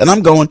evidence, and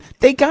I'm going,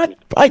 they got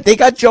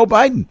Joe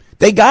Biden,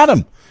 they got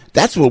him.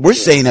 That's what we're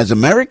saying as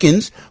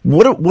Americans.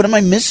 What am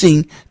I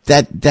missing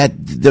that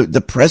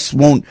the press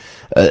won't,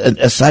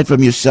 aside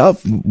from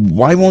yourself,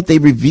 why won't they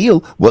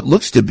reveal what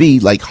looks to be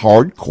like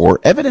hardcore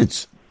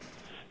evidence?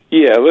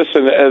 Yeah,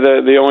 listen,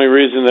 the only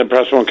reason the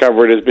press won't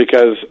cover it is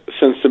because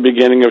since the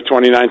beginning of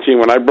 2019,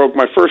 when I broke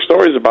my first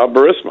stories about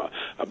Burisma,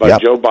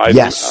 about Joe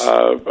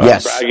Biden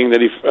bragging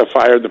that he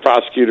fired the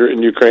prosecutor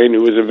in Ukraine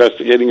who was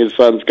investigating his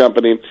son's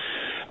company,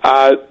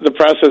 the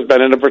press has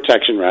been in a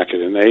protection racket,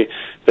 and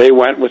they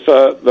went with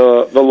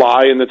the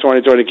lie in the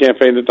 2020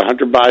 campaign that the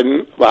Hunter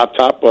Biden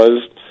laptop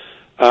was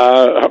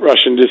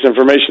Russian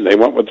disinformation. They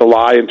went with the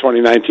lie in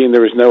 2019.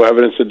 There was no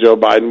evidence that Joe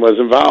Biden was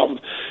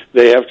involved.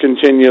 They have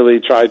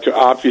continually tried to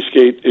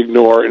obfuscate,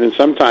 ignore, and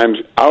sometimes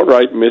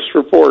outright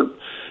misreport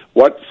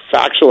what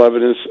factual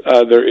evidence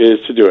there is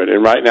to do it.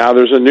 And right now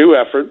there's a new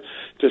effort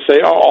to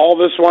say, all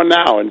this one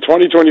now. In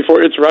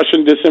 2024, it's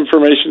Russian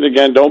disinformation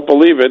again. Don't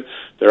believe it.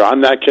 They're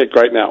on that kick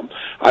right now.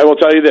 I will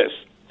tell you this.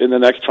 In the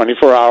next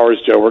 24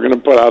 hours, Joe, we're going to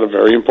put out a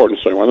very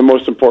important story, one of the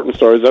most important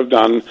stories I've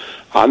done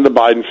on the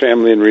Biden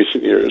family in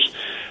recent years.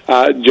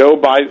 Joe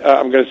Biden,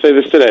 I'm going to say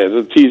this today as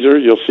a teaser.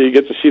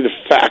 Get to see the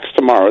facts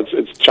tomorrow.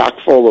 It's chock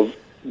full of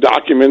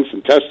documents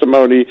and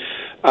testimony.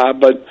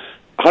 But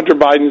Hunter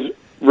Biden's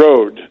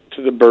road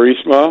to the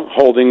Burisma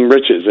holding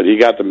riches that he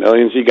got, the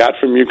millions he got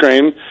from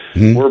Ukraine,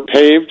 were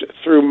paved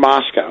through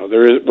Moscow.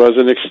 There was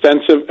an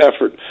extensive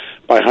effort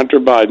by Hunter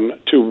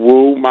Biden to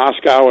woo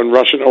Moscow and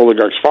Russian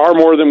oligarchs, far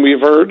more than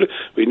we've heard.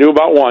 We knew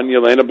about one,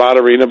 Yelena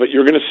Baturina, but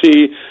you're going to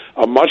see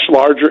a much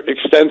larger,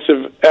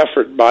 extensive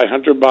effort by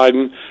Hunter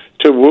Biden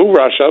to woo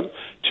Russia,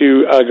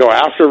 to go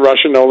after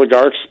Russian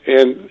oligarchs.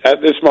 And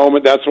at this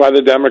moment, that's why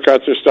the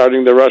Democrats are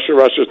starting the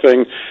Russia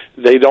thing.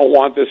 They don't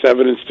want this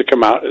evidence to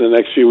come out in the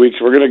next few weeks.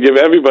 We're going to give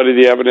everybody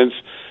the evidence,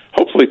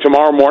 hopefully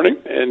tomorrow morning,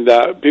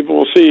 and people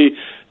will see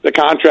the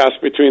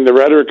contrast between the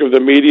rhetoric of the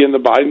media and the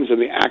Bidens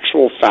and the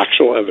actual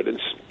factual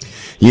evidence.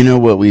 You know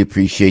what? We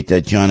appreciate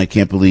that, John. I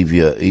can't believe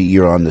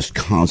you're on this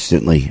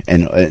constantly,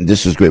 and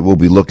this is great. We'll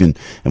be looking,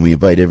 and we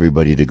invite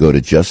everybody to go to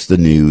Just the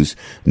News,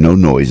 No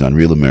Noise on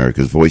Real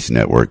America's Voice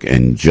Network,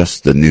 and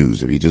Just the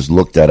News. If you just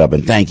look that up,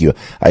 and thank you.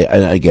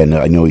 I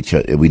know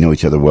we know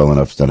each other well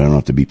enough that I don't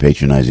have to be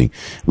patronizing.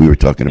 We were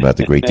talking about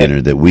the great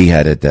dinner that we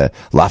had at the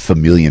La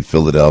Familia in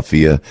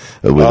Philadelphia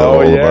with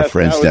all of our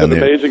friends down there.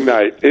 That was an amazing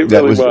night. It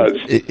really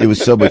was. It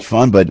was so much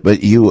fun,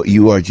 but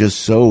you are just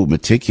so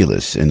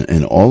meticulous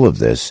in all of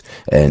this. this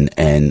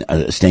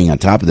and staying on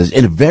top of this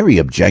in a very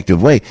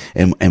objective way.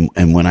 And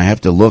when I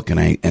have to look and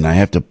I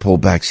have to pull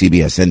back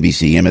CBS,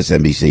 NBC,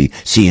 MSNBC,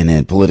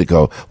 CNN,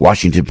 Politico,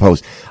 Washington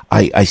Post,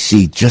 I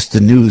see Just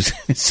the News.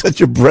 It's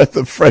such a breath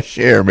of fresh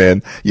air,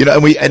 man. You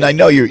know, and I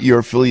know you're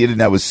affiliated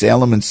now with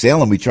Salem and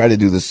Salem. We try to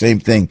do the same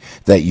thing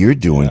that you're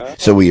doing.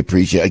 So we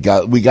appreciate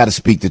we got to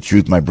speak the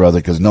truth, my brother,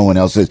 because no one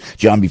else is.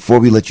 John, before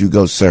we let you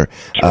go, sir,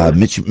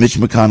 Mitch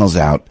McConnell's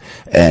out,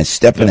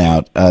 stepping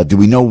out. Do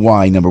we know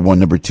why? Number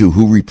one. Number two,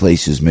 who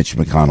replaces Mitch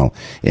McConnell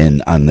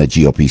on the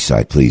GOP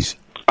side, please?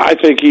 I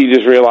think he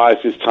just realized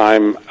his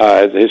time.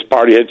 His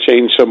party had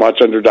changed so much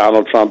under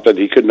Donald Trump that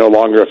he could no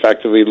longer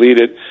effectively lead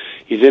it.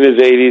 He's in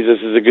his 80s.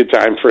 This is a good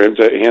time for him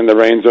to hand the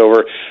reins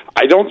over.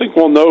 I don't think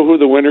we'll know who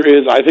the winner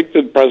is. I think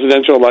the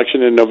presidential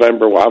election in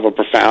November will have a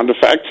profound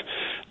effect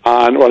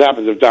on what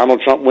happens. If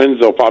Donald Trump wins,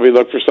 they'll probably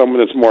look for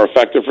someone that's more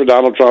effective for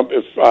Donald Trump.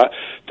 If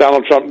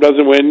Donald Trump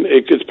doesn't win,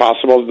 it's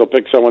possible that they'll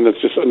pick someone that's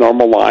just a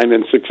normal line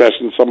in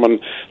succession, someone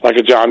like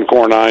a John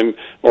Cornyn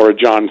or a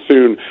John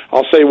Thune.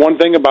 I'll say one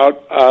thing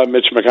about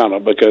Mitch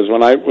McConnell, because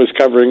when I was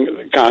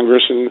covering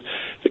Congress and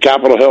the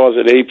Capitol Hill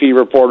as an AP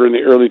reporter in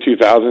the early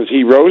 2000s,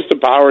 he rose to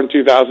power in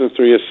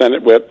 2003 as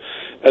Senate whip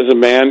as a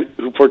man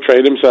who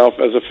portrayed himself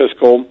as a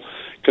fiscal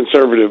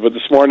conservative. But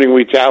this morning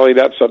we tallied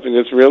up something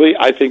that's really,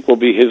 I think, will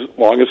be his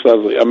longest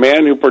legacy. A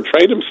man who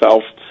portrayed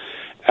himself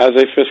as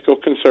a fiscal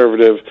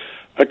conservative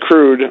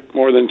accrued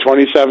more than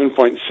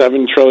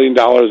 $27.7 trillion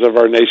of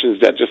our nation's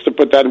debt. Just to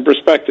put that in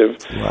perspective,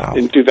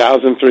 in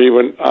 2003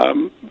 when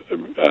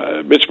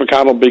Mitch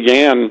McConnell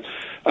began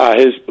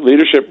his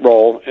leadership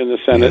role in the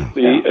Senate,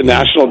 the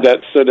national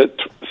debt stood at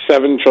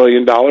 $7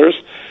 trillion.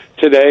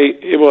 Today,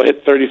 it will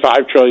hit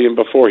 $35 trillion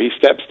before he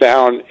steps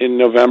down in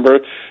November.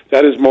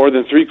 That is more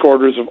than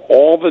three-quarters of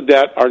all the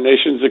debt our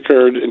nation's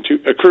accrued in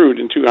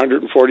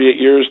 248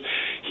 years.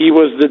 He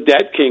was the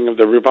debt king of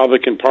the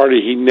Republican Party.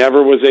 He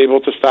never was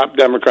able to stop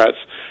Democrats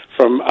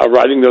from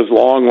writing those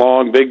long,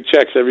 long, big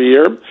checks every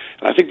year. And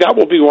I think that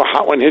will be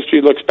when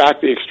history looks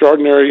back, the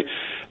extraordinary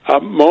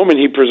moment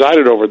he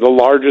presided over, the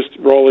largest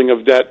rolling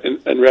of debt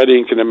and red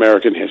ink in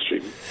American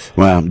history.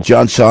 Wow.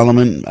 John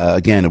Solomon,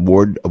 again,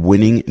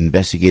 award-winning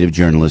investigative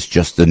journalist,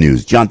 Just the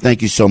News. John,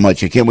 thank you so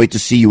much. I can't wait to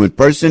see you in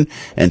person,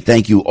 and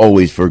thank you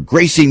always for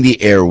gracing the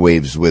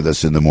airwaves with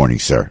us in the morning,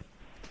 sir.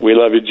 We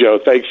love you, Joe.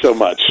 Thanks so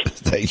much.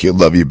 Thank you.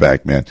 Love you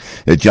back, man.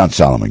 John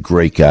Solomon,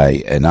 great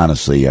guy. And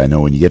honestly, I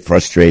know when you get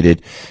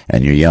frustrated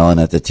and you're yelling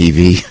at the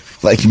TV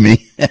like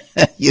me,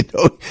 you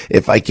know,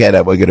 if I can't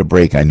have, I get a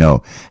break, I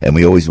know. And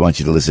we always want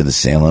you to listen to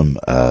Salem.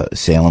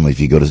 Salem, if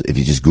you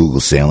just Google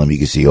Salem, you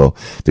can see all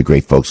the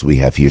great folks we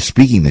have here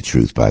speaking the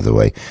truth, by the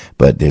way.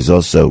 But there's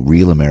also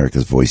Real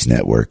America's Voice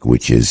Network,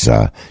 which is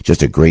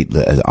just a great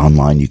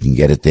online. You can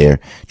get it there.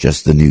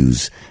 Just the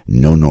News,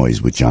 no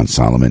noise with John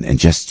Solomon. And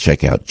just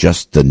check out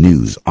Just the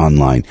News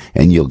online,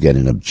 and you'll get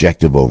an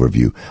objective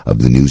overview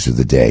of the news of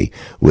the day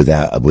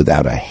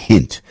without a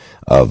hint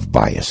of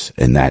bias,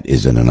 and that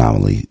is an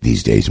anomaly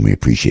these days, and we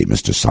appreciate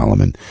Mr.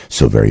 Solomon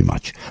so very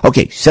much.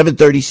 Okay,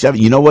 7:37.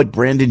 You know what?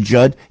 Brandon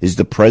Judd is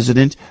the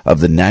president of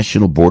the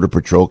National Border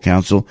Patrol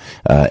Council,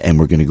 and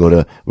we're going to go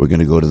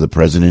to the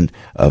president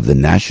of the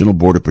National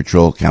Border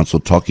Patrol Council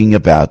talking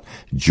about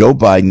Joe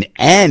Biden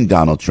and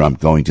Donald Trump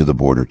going to the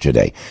border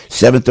today.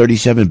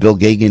 7:37. Bill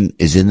Gagan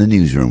is in the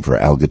newsroom for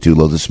Al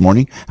Gattulo this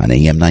morning on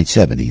AM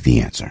 970. The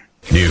Answer.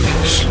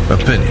 News,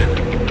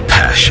 opinion,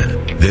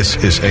 passion. This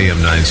is AM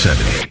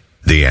 970.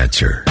 The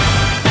Answer.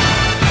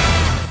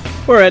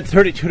 We're at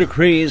 32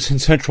 degrees in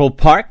Central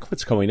Park.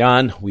 What's going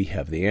on? We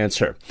have the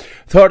answer.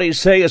 Authorities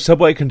say a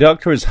subway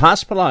conductor is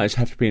hospitalized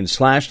after being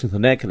slashed in the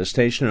neck at a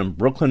station in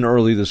Brooklyn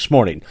early this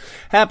morning.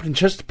 Happened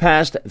just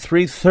past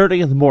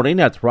 3:30 in the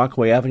morning at the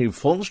Rockaway Avenue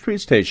Fulton Street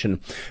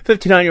station.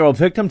 59-year-old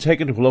victim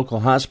taken to a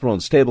local hospital in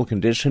stable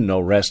condition. No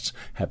arrests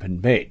have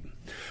been made.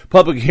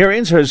 Public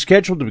hearings are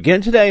scheduled to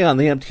begin today on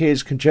the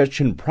MTA's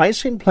congestion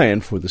pricing plan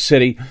for the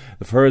city.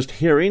 The first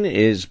hearing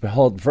is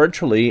held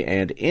virtually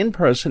and in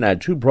person at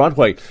 2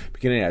 Broadway,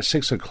 beginning at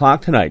 6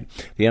 o'clock tonight.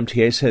 The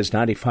MTA says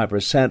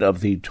 95%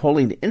 of the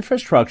tolling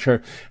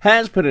infrastructure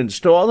has been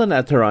installed and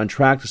that they're on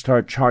track to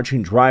start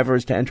charging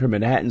drivers to enter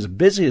Manhattan's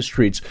busiest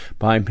streets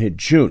by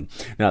mid-June.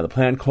 Now, the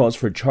plan calls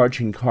for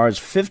charging cars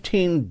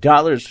 $15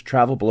 to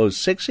travel below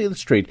 60th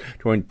Street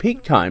during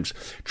peak times,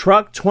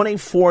 truck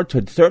 $24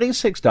 to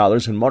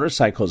 $36, and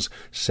motorcycles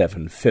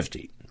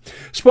 $7.50.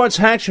 Sports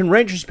action: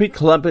 Rangers beat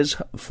Columbus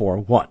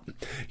 4-1.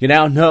 You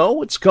now know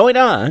what's going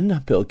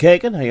on. Bill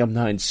Kagan, AM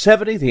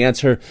 970. The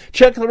Answer.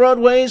 Check the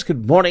roadways.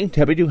 Good morning,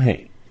 Debbie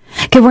Duhane.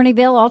 Good morning,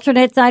 Bill.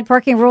 Alternate side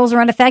parking rules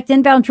are in effect.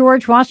 Inbound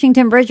George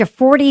Washington Bridge, a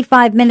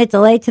 45-minute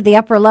delay to the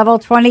upper level,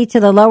 20 to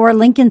the lower.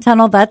 Lincoln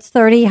Tunnel, that's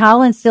 30.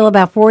 Holland still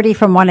about 40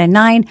 from 1 and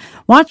 9.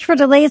 Watch for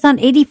delays on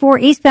 84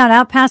 eastbound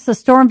out past the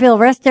Stormville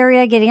rest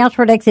area, getting out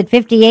toward exit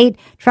 58.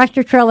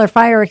 Tractor trailer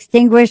fire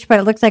extinguished, but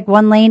it looks like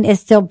one lane is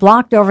still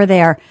blocked over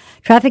there.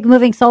 Traffic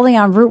moving slowly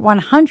on Route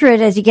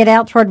 100 as you get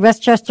out toward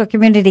Westchester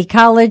Community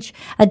College.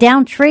 A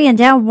down tree and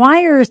down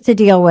wires to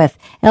deal with.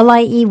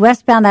 LIE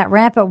westbound, that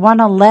ramp at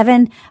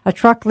 111. A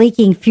truck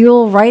leaking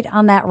fuel right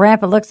on that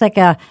ramp. It looks like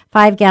a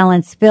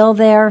 5-gallon spill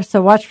there,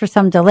 so watch for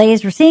some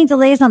delays. We're seeing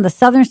delays on the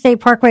Southern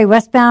State Parkway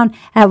westbound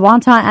at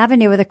Wonton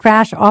Avenue with a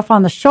crash off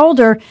on the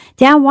shoulder.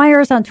 Down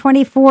wires on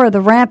 24, the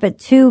ramp at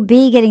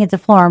 2B getting into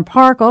Florham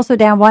Park. Also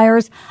down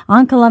wires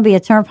on Columbia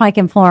Turnpike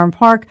in Florham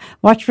Park.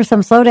 Watch for some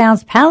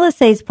slowdowns.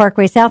 Palisades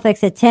Parkway South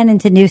exit 10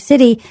 into New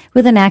City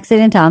with an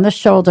accident on the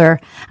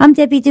shoulder. I'm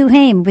Debbie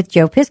Duhame with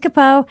Joe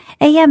Piscopo,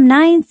 AM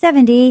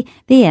 970,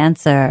 The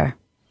Answer.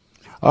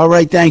 All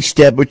right, thanks,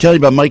 Deb. We're telling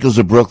you about Michael's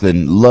of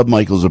Brooklyn. Love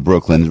Michael's of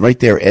Brooklyn. Right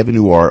there,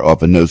 Avenue R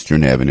off of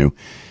Nostrand Avenue.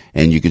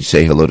 And you could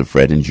say hello to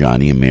Fred and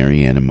Johnny and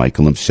Mary Ann and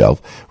Michael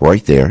himself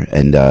right there.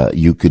 And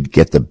you could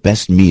get the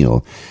best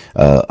meal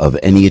of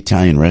any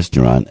Italian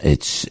restaurant.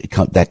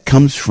 That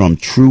comes from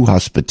true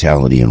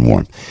hospitality and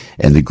warmth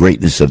and the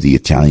greatness of the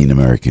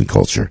Italian-American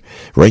culture.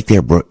 Right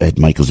there at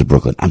Michael's of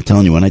Brooklyn. I'm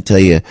telling you, when I tell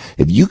you,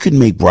 if you can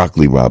make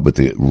broccoli rabe with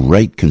the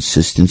right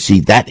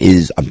consistency, that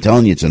is, I'm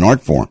telling you, it's an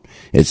art form.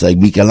 It's like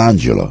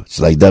Michelangelo. It's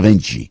like Da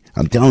Vinci.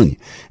 I'm telling you.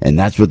 And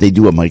that's what they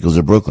do at Michael's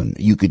of Brooklyn.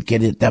 You could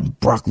get it. That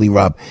broccoli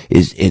rabe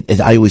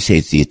I always say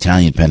it's the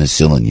Italian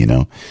penicillin, you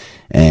know.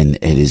 And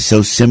it is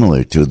so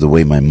similar to the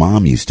way my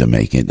mom used to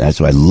make it. That's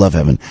why I love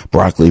having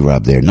broccoli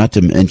rabe there. Not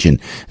to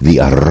mention the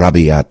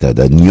arrabbiata,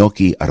 the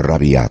gnocchi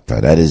arrabbiata.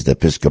 That is the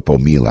Piscopo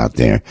meal out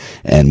there.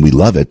 And we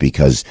love it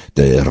because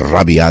the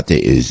arrabbiata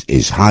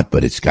is hot,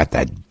 but it's got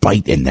that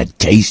bite and that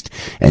taste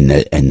and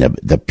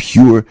the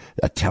pure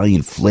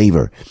Italian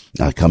flavor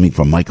coming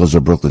from Michael's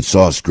of Brooklyn.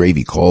 Sauce,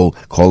 gravy, call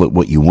it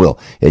what you will.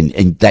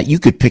 And that you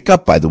could pick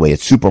up, by the way, at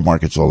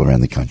supermarkets all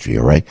around the country,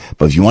 all right?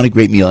 But if you want a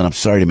great meal, and I'm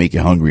sorry to make you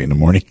hungry in the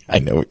morning, I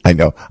know,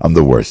 I'm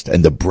the worst.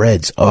 And the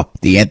breads,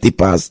 the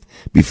antipasto,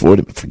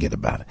 forget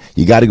about it.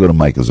 You got to go to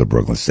Michael's of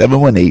Brooklyn.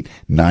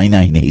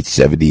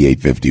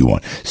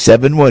 718-998-7851.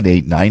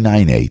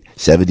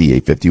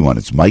 718-998-7851.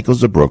 It's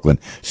Michael's of Brooklyn,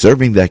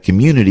 serving that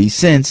community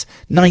since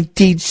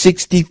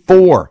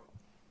 1964.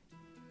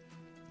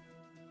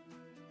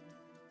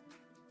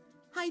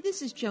 Hi,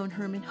 this is Joan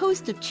Herman,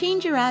 host of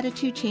Change Your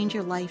Attitude, Change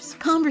Your Life's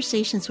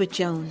Conversations with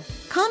Joan.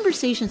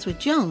 Conversations with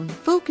Joan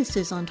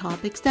focuses on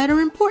topics that are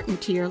important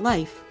to your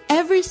life.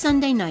 Every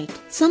Sunday night,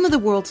 some of the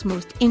world's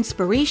most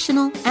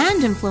inspirational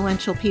and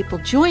influential people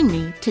join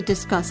me to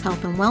discuss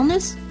health and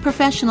wellness,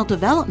 professional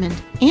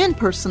development, and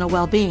personal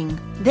well-being.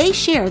 They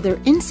share their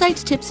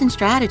insights, tips, and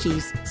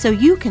strategies so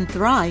you can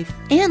thrive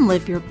and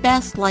live your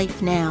best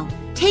life now.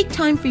 Take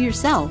time for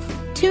yourself.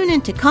 Tune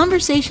into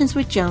Conversations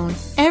with Joan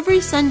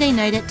every Sunday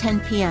night at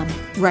 10 p.m.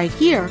 right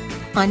here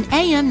on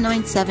AM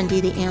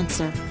 970 The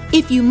Answer.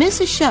 If you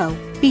miss a show,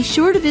 be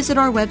sure to visit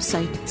our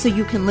website so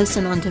you can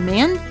listen on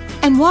demand.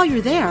 And while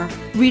you're there,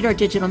 read our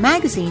digital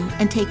magazine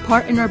and take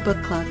part in our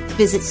book club.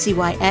 Visit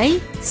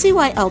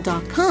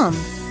CYACYL.com.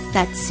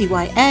 That's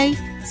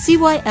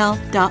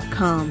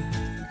CYACYL.com.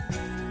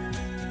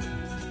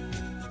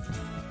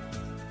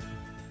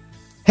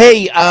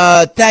 Hey,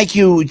 thank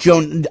you,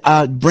 Joan.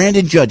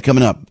 Brandon Judd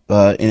coming up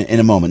in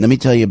a moment. Let me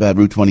tell you about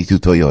Route 22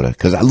 Toyota,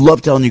 because I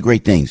love telling you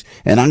great things.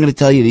 And I'm going to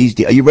tell you these.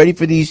 Are you ready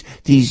for these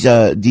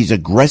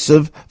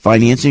aggressive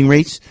financing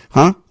rates?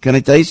 Huh? Can I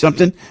tell you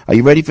something? Are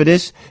you ready for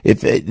this?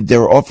 If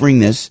they're offering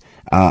this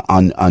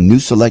on new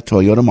select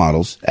Toyota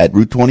models at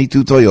Route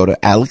 22 Toyota,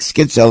 Alex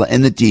Kinsella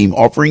and the team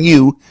offering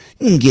you,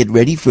 get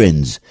ready,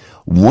 friends,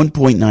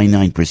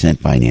 1.99%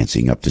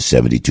 financing up to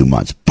 72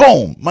 months.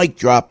 Boom! Mic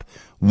drop.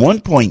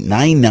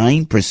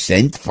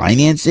 1.99%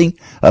 financing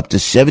up to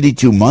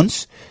 72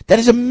 months? That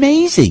is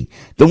amazing.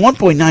 The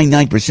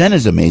 1.99%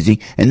 is amazing.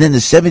 And then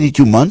the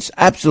 72 months,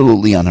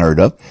 absolutely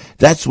unheard of.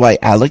 That's why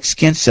Alex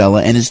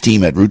Cancella and his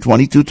team at Route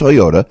 22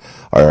 Toyota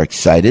are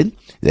excited.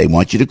 They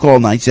want you to call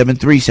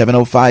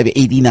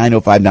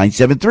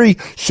 973-705-8905,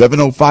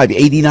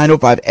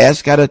 973-705-8905.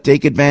 Ask how to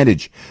take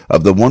advantage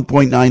of the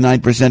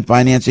 1.99%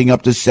 financing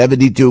up to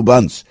 72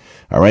 months.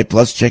 All right.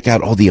 Plus, check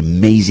out all the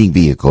amazing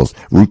vehicles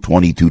Route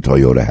 22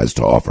 Toyota has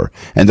to offer.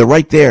 And they're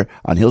right there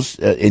on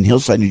in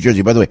Hillside, New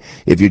Jersey. By the way,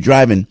 if you're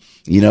driving,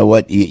 you know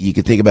what? You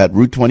can think about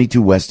Route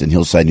 22 West in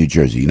Hillside, New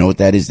Jersey. You know what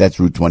that is? That's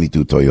Route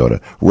 22 Toyota.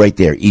 Right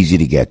there. Easy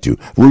to get to.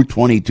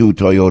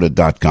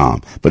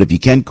 Route22Toyota.com. But if you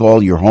can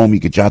call your home, you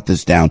can jot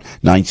this down.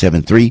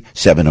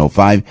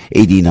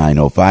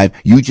 973-705-8905.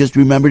 You just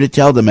remember to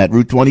tell them at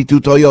Route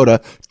 22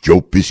 Toyota,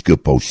 Joe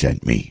Piscopo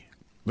sent me.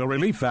 The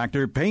Relief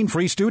Factor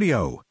Pain-Free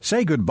Studio.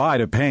 Say goodbye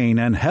to pain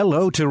and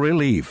hello to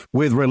relief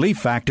with Relief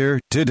Factor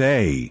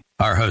today.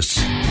 Our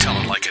hosts tell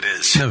it like it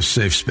is. No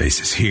safe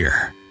spaces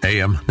here.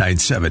 AM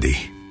 970,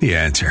 The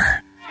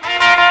Answer.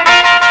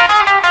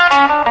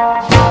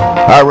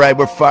 All right,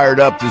 we're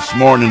fired up this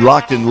morning,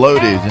 locked and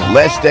loaded.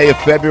 Last day of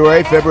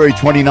February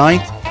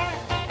 29th.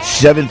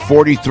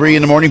 7:43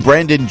 in the morning.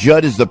 Brandon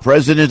Judd is the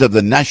president of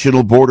the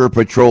National Border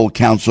Patrol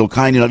Council.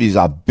 Kind enough, he's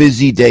a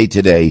busy day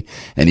today,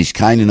 and he's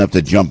kind enough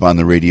to jump on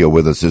the radio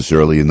with us this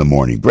early in the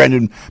morning.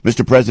 Brandon,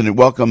 Mr. President,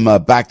 welcome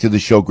back to the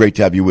show. Great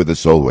to have you with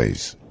us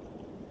always.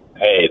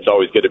 Hey, it's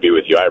always good to be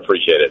with you. I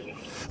appreciate it.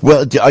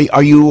 Well,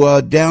 are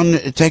you down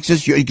in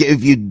Texas?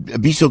 If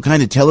you'd be so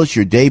kind to tell us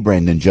your day,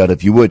 Brandon Judd,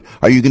 if you would.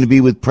 Are you going to be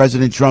with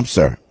President Trump,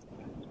 sir?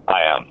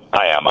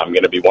 I am. I'm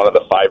going to be one of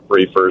the 5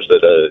 briefers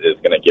that is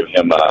going to give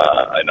him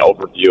an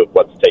overview of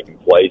what's taking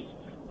place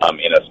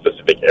in a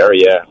specific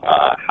area,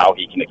 how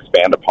he can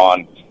expand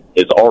upon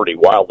his already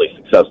wildly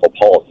successful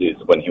policies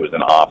when he was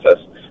in office.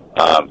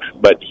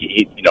 But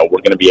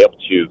we're going to be able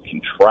to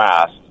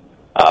contrast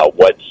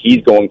what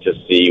he's going to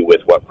see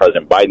with what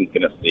President Biden's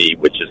going to see,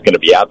 which is going to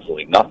be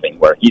absolutely nothing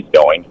where he's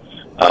going,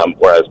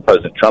 whereas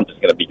President Trump is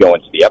going to be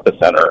going to the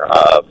epicenter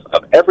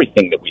of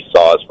everything that we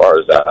saw as far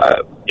as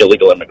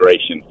illegal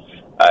immigration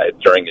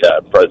during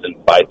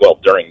President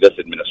Biden, during this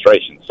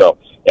administration. So,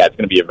 yeah, it's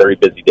going to be a very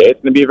busy day.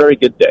 It's going to be a very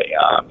good day.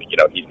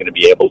 He's going to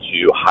be able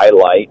to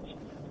highlight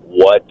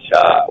what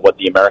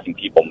the American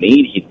people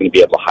need. He's going to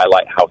be able to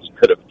highlight how he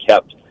could have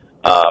kept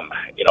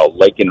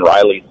Laken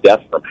Riley's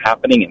death from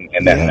happening,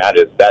 and that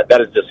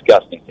is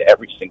disgusting to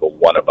every single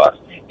one of us.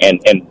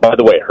 And by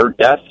the way, her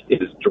death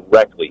is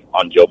directly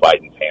on Joe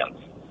Biden's hands.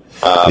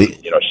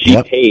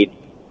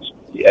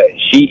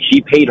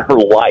 She paid her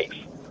life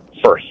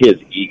for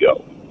his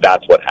ego.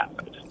 That's what happened.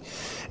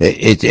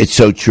 It's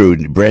so true.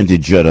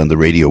 Brandon Judd on the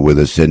radio with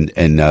us, and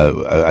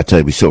I tell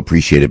you, we so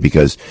appreciate it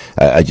because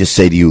I just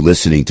say to you,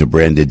 listening to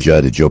Brandon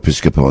Judd and Joe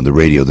Piscopo on the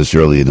radio this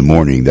early in the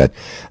morning, that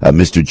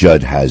Mr.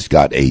 Judd has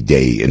got a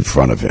day in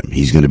front of him.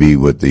 He's going to be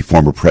with the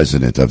former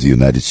president of the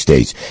United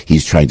States.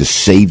 He's trying to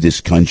save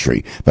this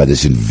country by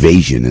this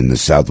invasion in the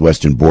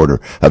southwestern border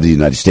of the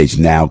United States,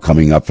 now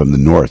coming up from the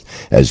north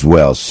as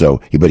well. So,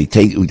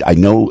 I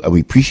know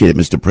we appreciate it,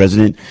 Mr.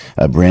 President,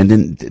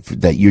 Brandon,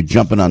 that you're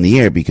jumping on the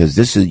air because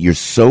you're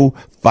so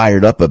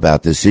fired up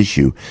about this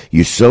issue.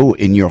 You so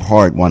in your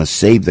heart want to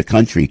save the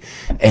country,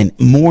 and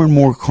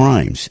more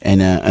crimes.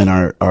 And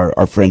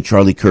our friend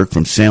Charlie Kirk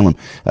from Salem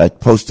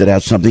posted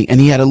out something, and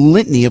he had a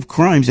litany of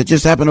crimes that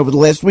just happened over the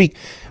last week.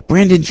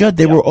 Brandon Judd,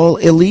 they were all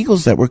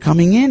illegals that were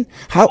coming in.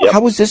 How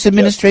was this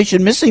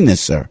administration missing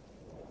this, sir?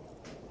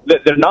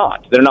 They're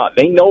not.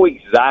 They know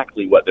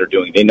exactly what they're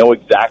doing. They know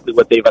exactly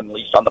what they've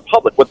unleashed on the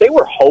public. What they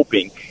were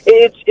hoping,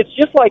 it's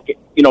just like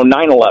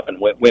 9/11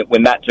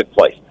 when that took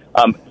place.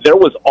 There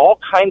was all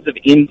kinds of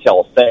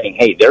intel saying,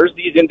 "Hey, there's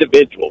these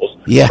individuals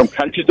from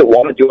countries that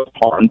want to do us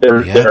harm.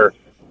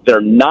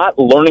 They're not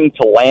learning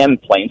to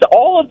land planes."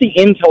 All of the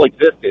intel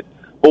existed,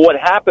 but what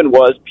happened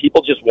was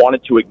people just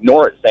wanted to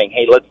ignore it, saying,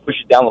 "Hey, let's push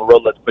it down the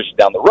road. Let's push it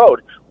down the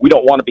road. We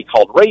don't want to be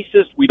called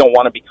racist. We don't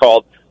want to be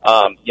called,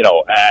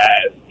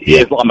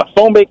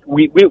 Islamophobic.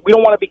 We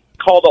don't want to be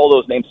called all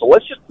those names. So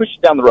let's just push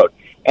it down the road."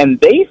 And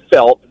they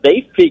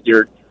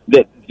figured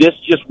that this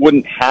just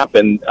wouldn't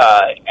happen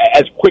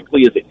as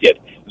quickly as it did.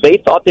 They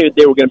thought they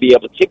were going to be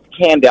able to kick the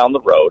can down the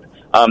road.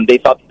 They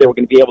thought that they were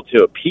going to be able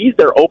to appease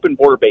their open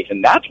border base,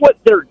 and that's what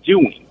they're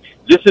doing.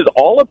 This is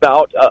all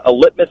about a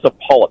litmus of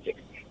politics.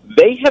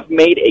 They have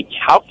made a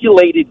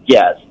calculated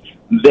guess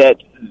that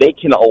they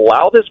can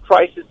allow this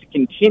crisis to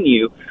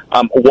continue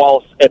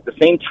while at the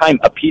same time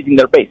appeasing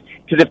their base.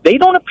 Because if they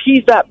don't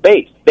appease that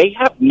base, they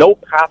have no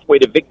pathway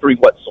to victory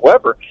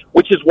whatsoever,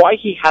 which is why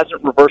he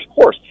hasn't reversed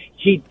course.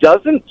 He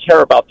doesn't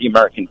care about the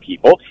American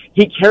people.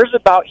 He cares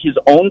about his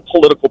own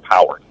political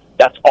power.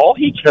 That's all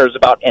he cares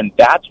about, and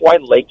that's why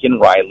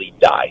Laken Riley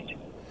died.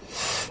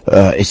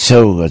 It's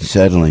so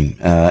unsettling.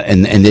 I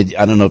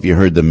don't know if you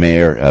heard the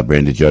mayor,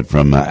 Brandon Judd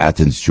from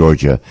Athens,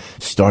 Georgia,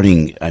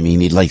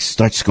 he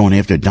starts going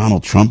after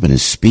Donald Trump in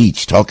his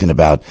speech, talking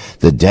about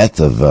the death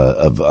of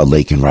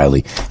Laken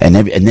Riley. And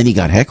then he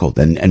got heckled,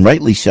 and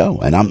rightly so.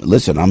 And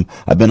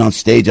I've been on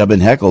stage, I've been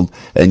heckled,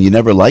 and you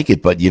never like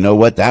it, but you know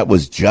what? That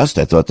was just,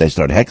 I thought they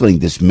started heckling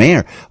this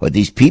mayor, or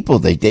these people,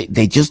 they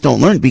just don't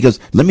learn. Because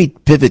let me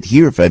pivot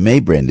here, if I may,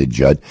 Brandon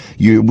Judd.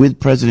 You're with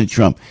President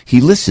Trump. He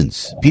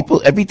listens.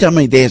 People, every time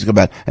they ask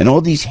about, and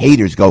all these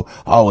haters go,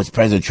 "Oh, it's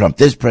President Trump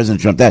this,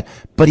 President Trump that,"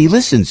 but he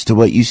listens to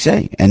what you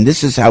say, and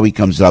this is how he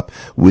comes up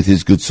with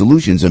his good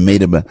solutions and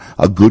made him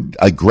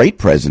a great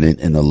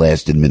president in the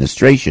last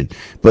administration.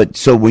 But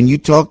so when you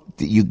talk,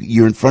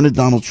 you're in front of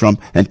Donald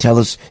Trump, and tell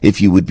us, if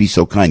you would be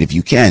so kind, if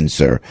you can,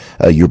 sir,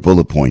 your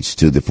bullet points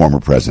to the former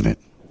president.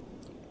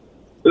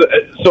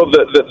 So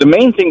the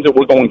main things that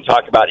we're going to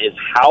talk about is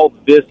how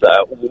this,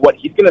 what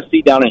he's going to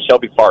see down in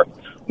Shelby Park.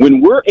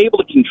 When we're able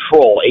to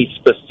control a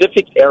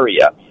specific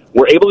area,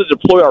 we're able to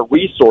deploy our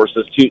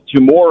resources to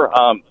more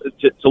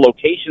to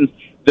locations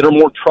that are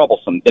more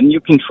troublesome. Then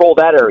you control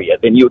that area,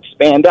 then you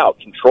expand out.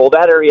 Control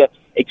that area,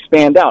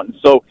 expand out. And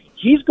so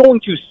he's going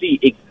to see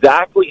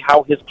exactly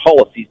how his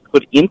policies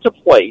put into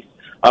place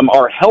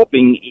are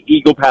helping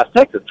Eagle Pass,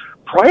 Texas.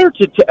 Prior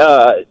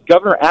to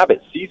Governor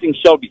Abbott seizing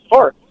Shelby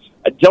Park,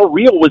 Del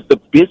Rio was the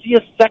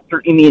busiest sector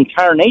in the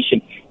entire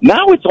nation.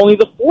 Now it's only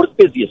the 4th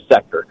busiest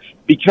sector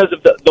because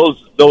of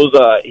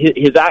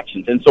his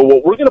actions. And so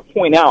what we're going to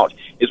point out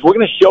is we're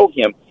going to show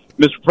him,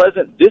 Mr.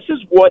 President, this is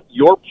what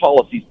your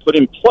policies put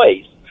in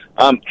place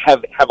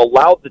have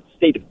allowed the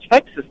state of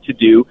Texas to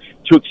do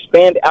to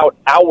expand out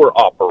our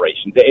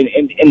operations.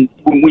 And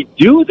when we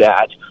do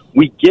that,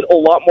 we get a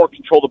lot more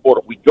control of the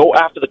border. We go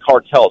after the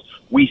cartels.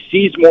 We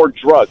seize more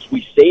drugs.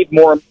 We save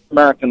more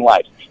American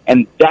lives.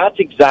 And that's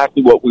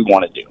exactly what we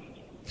want to do.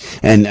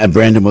 And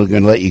Brandon, we're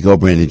going to let you go,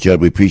 Brandon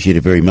Judd. We appreciate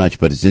it very much,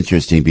 but it's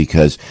interesting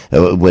because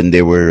when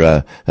there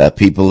were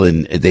people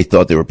they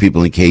thought there were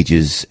people in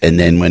cages, and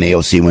then when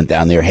AOC went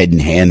down there head in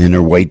hand in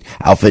her white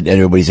outfit,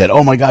 everybody said,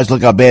 "Oh my gosh,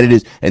 look how bad it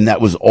is," and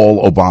that was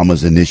all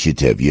Obama's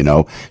initiative, you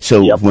know.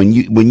 So when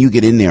you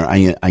get in there,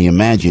 I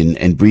imagine,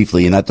 and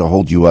briefly, and not to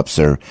hold you up,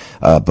 sir,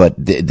 but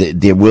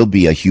there will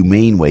be a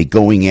humane way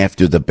going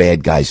after the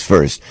bad guys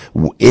first,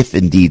 if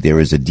indeed there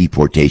is a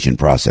deportation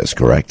process.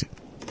 Correct?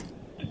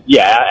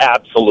 Yeah,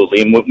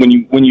 absolutely. And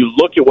when you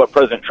look at what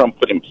President Trump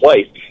put in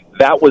place,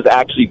 that was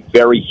actually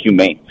very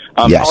humane.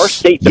 Our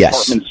State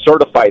Department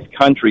certifies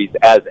countries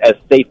as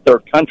safe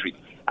third countries.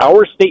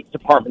 Our State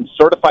Department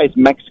certifies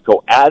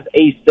Mexico as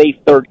a safe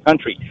third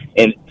country.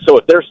 And so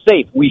if they're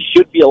safe, we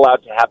should be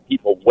allowed to have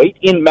people wait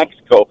in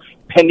Mexico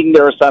pending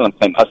their asylum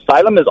claim.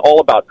 Asylum is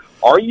all about,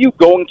 are you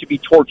going to be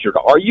tortured?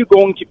 Are you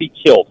going to be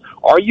killed?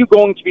 Are you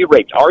going to be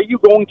raped? Are you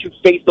going to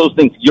face those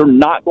things? You're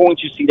not going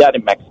to see that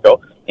in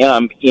Mexico,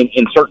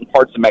 in certain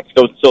parts of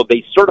Mexico. So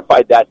they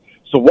certified that.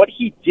 So what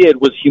he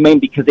did was humane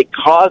because it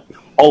caused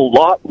a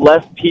lot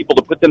less people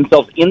to put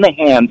themselves in the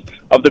hands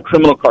of the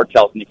criminal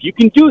cartels. And if you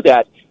can do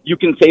that, you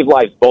can save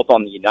lives both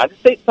on the United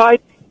States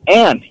side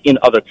and in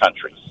other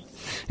countries.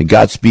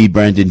 Godspeed,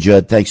 Brandon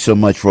Judd. Thanks so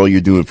much for all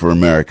you're doing for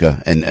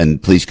America.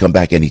 And please come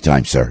back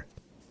anytime, sir.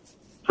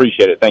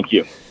 Appreciate it. Thank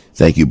you.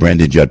 Thank you,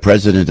 Brandon Judd,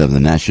 president of the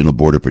National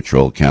Border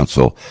Patrol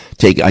Council.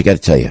 I got to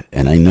tell you,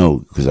 and I know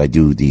because I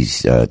do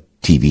these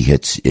TV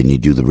hits and you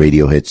do the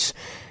radio hits,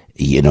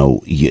 you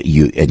know,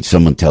 you and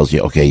someone tells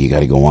you, okay, you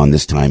got to go on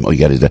this time. Oh, you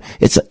got to.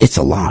 It's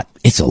a lot.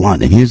 It's a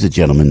lot. And here's a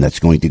gentleman that's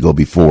going to go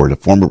before a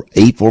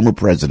former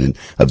president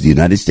of the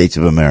United States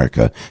of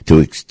America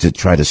to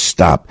try to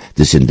stop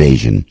this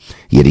invasion.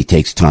 Yet he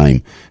takes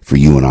time for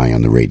you and I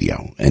on the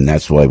radio, and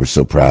that's why we're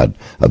so proud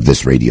of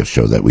this radio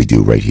show that we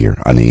do right here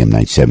on AM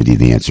 970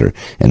 The Answer,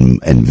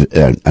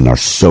 and are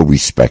so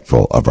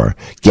respectful of our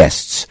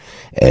guests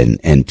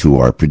and to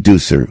our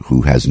producer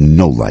who has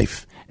no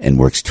life and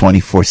works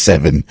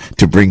 24/7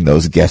 to bring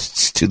those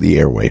guests to the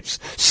airwaves.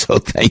 So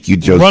thank you,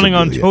 Joe. Running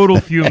on total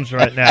fumes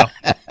right now.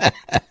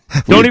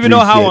 Don't even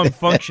know how I'm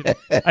functioning.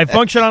 I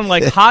function on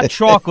like hot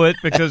chocolate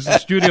because the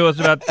studio is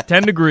about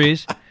 10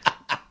 degrees.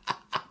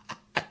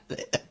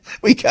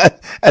 We got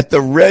at the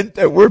rent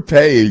that we're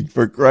paying,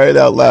 for crying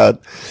out loud,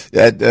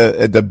 at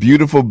the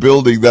beautiful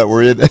building that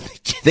we're in.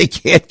 They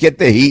can't get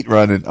the heat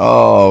running.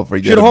 Oh,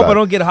 forget about it. Should hope I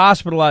don't get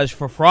hospitalized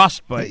for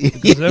frostbite,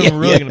 because then we're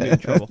really going to be in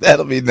trouble.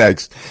 That'll be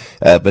next.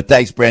 But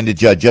thanks, Brandon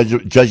Judd. Judge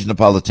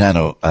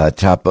Napolitano,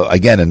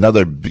 again,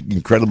 another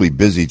incredibly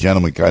busy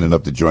gentleman, kind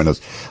enough to join us.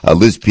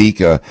 Liz Peek,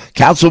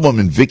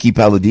 Councilwoman Vicky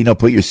Palladino,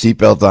 put your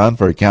seatbelt on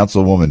for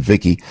Councilwoman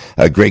Vicky,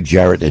 Greg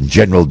Jarrett, and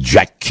General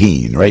Jack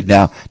Keane. Right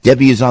now,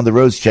 Debbie is on the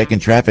roads checking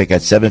traffic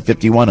at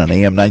 7:51 on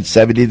AM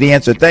 970. The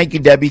Answer. Thank you,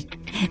 Debbie.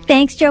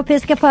 Thanks, Joe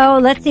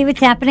Piscopo. Let's see what's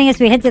happening as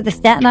we head to the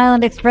Staten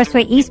Island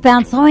Expressway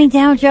eastbound. Slowing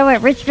down, Joe,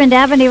 at Richmond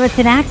Avenue. It's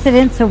an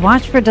accident, so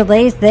watch for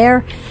delays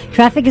there.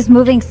 Traffic is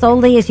moving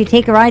slowly as you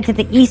take a ride to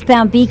the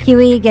eastbound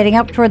BQE, getting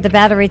up toward the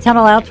Battery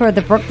Tunnel, out toward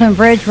the Brooklyn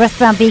Bridge.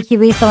 Westbound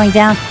BQE slowing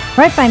down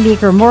right by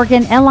Meeker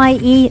Morgan.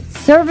 LIE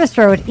Service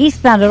Road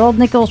eastbound at Old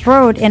Nichols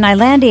Road in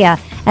Islandia.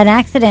 An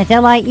accident.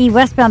 LIE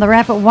westbound the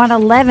ramp at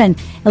 111.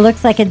 It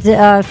looks like it's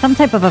some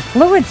type of a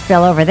fluid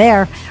spill over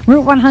there.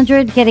 Route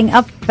 100 getting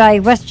up by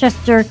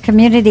Westchester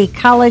Community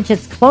College.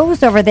 It's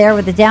closed over there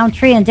with a down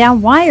tree and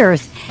down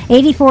wires.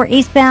 84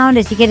 eastbound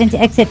as you get into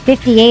exit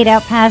 58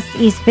 out past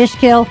East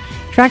Fishkill.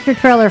 Tractor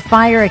trailer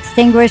fire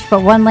extinguished,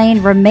 but one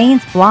lane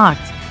remains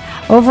blocked.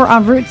 Over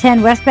on Route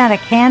 10 westbound at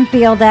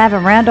Canfield Ave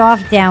and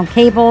Randolph, down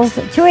cables.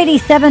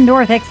 287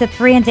 north, exit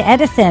 3 into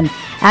Edison.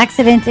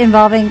 Accident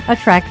involving a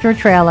tractor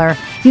trailer.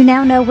 You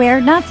now know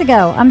where not to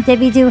go. I'm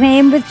Debbie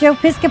Duhame with Joe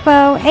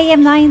Piscopo,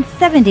 AM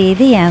 970,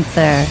 The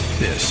Answer.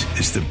 This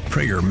is the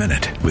Prager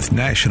Minute with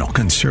national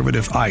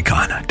conservative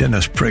icon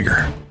Dennis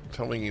Prager.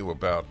 Telling you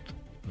about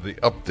the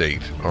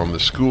update on the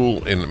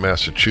school in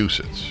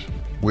Massachusetts,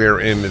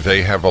 wherein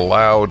they have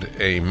allowed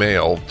a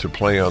male to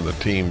play on the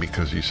team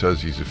because he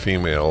says he's a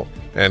female,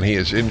 and he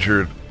has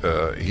injured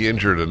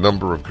a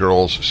number of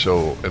girls.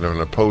 So in an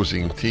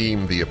opposing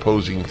team, the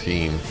opposing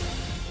team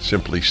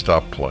simply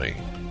stopped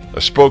playing. A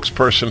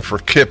spokesperson for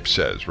KIPP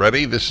says,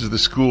 ready? This is the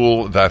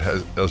school that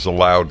has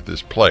allowed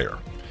this player.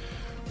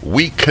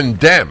 We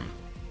condemn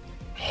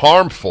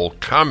harmful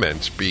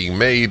comments being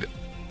made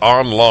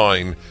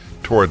online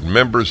toward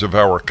members of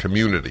our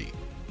community.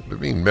 What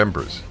do you mean,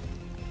 members?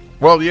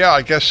 Well, yeah,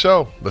 I guess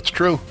so. That's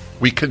true.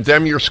 We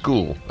condemn your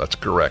school. That's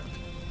correct.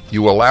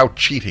 You allow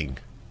cheating.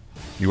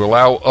 You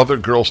allow other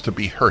girls to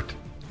be hurt.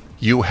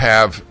 You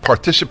have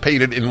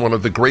participated in one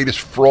of the greatest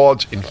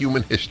frauds in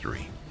human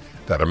history,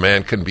 that a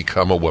man can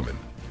become a woman.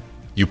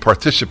 You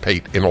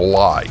participate in a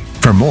lie.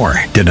 For more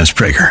Dennis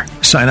Prager,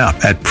 sign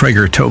up at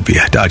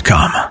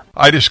pragertopia.com.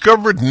 I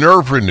discovered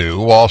Nerve Renew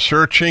while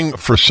searching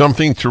for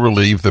something to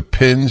relieve the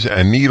pins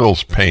and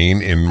needles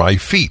pain in my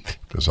feet,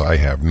 because I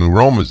have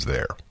neuromas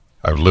there.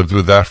 I've lived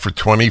with that for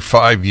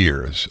 25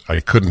 years. I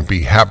couldn't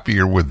be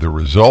happier with the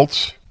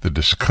results. The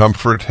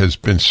discomfort has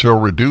been so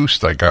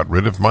reduced, I got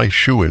rid of my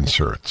shoe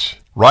inserts.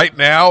 Right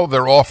now,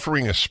 they're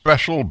offering a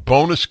special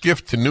bonus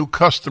gift to new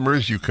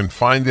customers. You can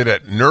find it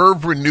at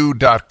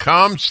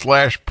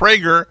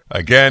nerverenew.com/Prager.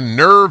 Again,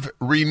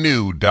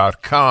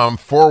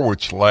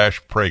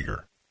 nerverenew.com/Prager.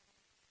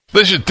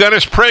 This is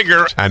Dennis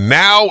Prager, and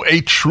now a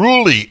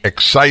truly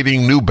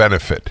exciting new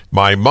benefit.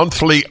 My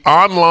monthly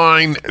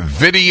online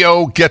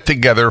video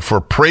get-together for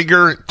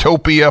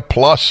Pragertopia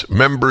Plus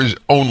members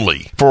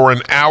only. For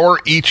an hour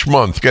each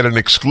month, get an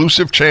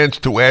exclusive chance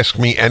to ask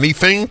me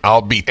anything.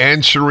 I'll be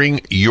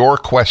answering your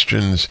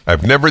questions.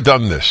 I've never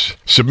done this.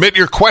 Submit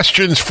your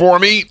questions for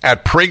me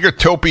at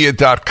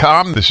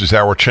Pragertopia.com. This is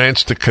our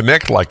chance to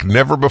connect like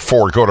never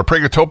before. Go to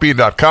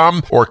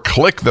Pragertopia.com or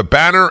click the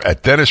banner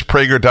at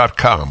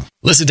DennisPrager.com.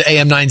 Listen to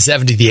AM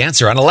 970 The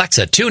Answer on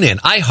Alexa, TuneIn,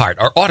 iHeart,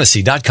 or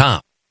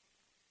Odyssey.com.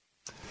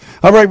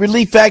 All right,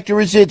 Relief Factor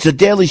is it. It's a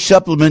daily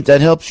supplement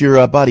that helps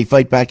your body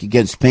fight back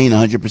against pain,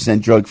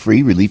 100%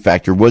 drug-free. Relief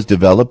Factor was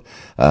developed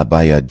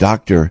by a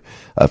doctor,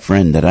 a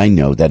friend that I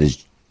know that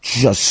is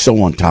just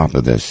so on top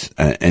of this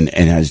and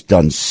has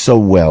done so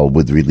well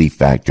with Relief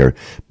Factor,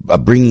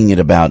 bringing it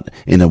about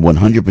in a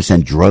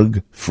 100%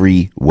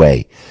 drug-free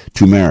way.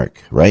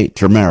 Turmeric, right?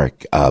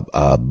 Turmeric,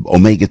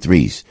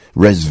 omega-3s,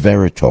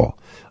 resveratrol.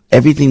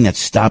 Everything that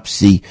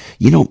stops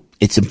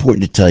it's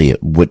important to tell you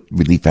what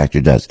Relief Factor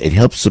does. It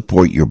helps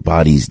support your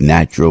body's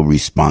natural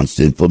response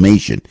to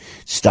inflammation.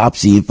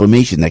 Stops the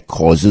inflammation that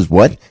causes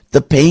what?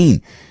 The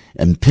pain.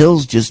 And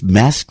pills just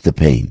mask the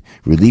pain.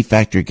 Relief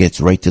Factor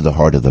gets right to the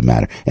heart of the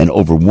matter. And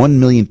over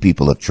 1 million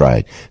people have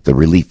tried the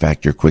Relief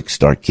Factor Quick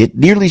Start Kit.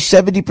 Nearly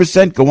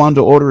 70% go on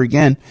to order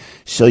again.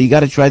 So you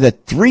got to try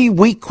that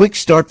 3-week Quick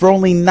Start for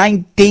only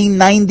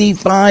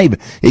 $19.95.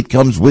 It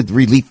comes with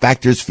Relief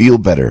Factor's Feel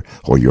Better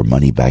or your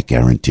money back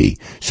guarantee.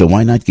 So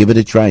why not give it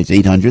a try? It's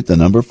 800, the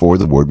number 4,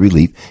 the word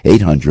relief,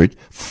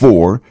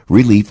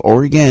 800-4-RELIEF.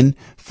 Or again,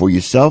 for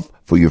yourself,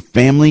 for your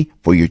family,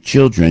 for your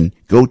children,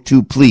 go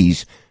to,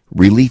 please,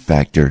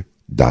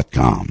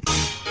 ReliefFactor.com.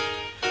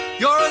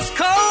 You're as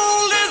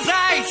cold as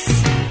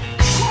ice.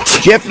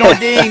 Jeff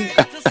Nordine,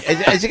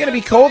 is it going to be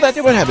cold out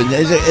there? What happened?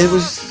 It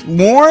was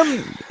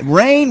warm?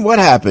 Rain? What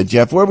happened,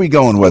 Jeff? Where are we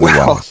going weather-wise?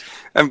 Well,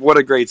 and what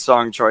a great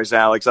song choice,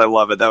 Alex. I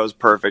love it. That was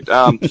perfect.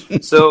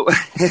 So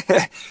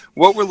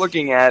what we're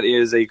looking at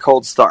is a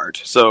cold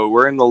start. So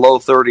we're in the low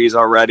 30s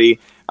already.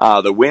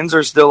 The winds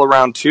are still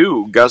around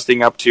 2,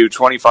 gusting up to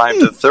 25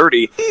 to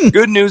 30.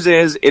 Good news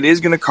is it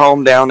is going to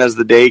calm down as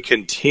the day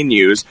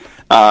continues,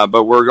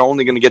 but we're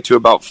only going to get to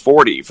about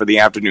 40 for the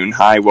afternoon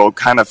high. We'll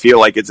kind of feel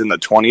like it's in the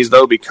 20s,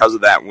 though, because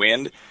of that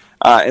wind.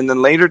 And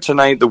then later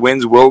tonight, the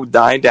winds will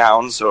die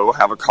down, so we'll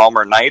have a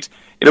calmer night.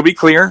 It'll be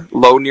clear,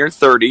 low near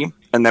 30,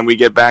 and then we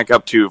get back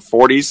up to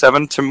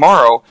 47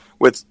 tomorrow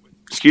with,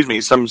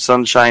 some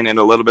sunshine and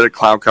a little bit of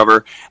cloud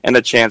cover and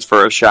a chance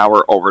for a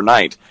shower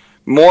overnight.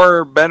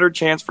 Better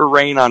chance for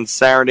rain on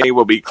Saturday.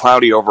 Will be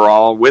cloudy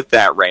overall with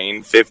that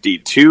rain,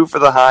 52 for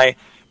the high.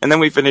 And then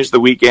we finish the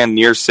weekend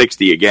near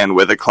 60 again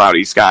with a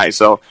cloudy sky.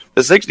 So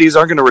the 60s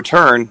are going to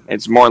return.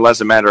 It's more or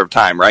less a matter of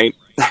time, right?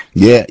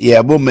 Yeah,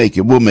 we'll make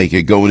it. We'll make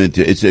it going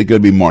into, it's going to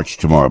be March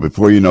tomorrow.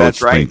 Before you know it's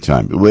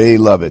springtime. Right. We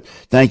love it.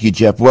 Thank you,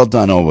 Jeff. Well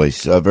done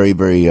always. Very,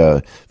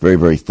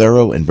 very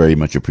thorough and very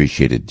much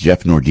appreciated.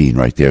 Jeff Nordine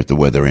right there at the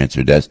Weather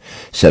Answer Desk,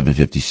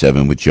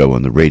 7:57 with Joe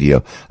on the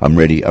radio. I'm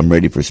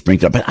ready for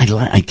springtime. But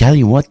I tell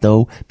you what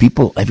though,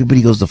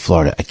 everybody goes to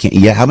Florida.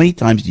 How many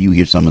times do you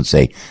hear someone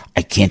say,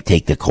 I can't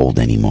take the cold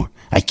anymore?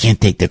 I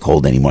can't take the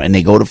cold anymore. And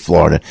they go to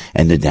Florida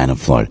and they're down in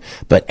Florida.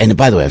 And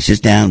by the way, I was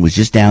just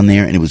down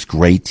there and it was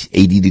great.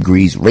 80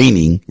 degrees,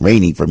 raining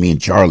for me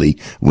and Charlie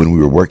when we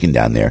were working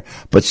down there.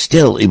 But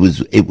still, it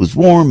was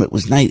warm. It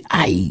was nice.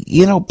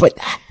 But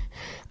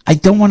I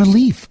don't want to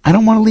leave. I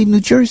don't want to leave New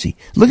Jersey.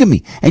 Look at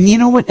me. And you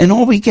know what? And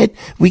all we get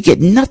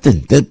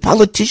nothing. The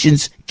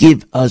politicians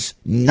give us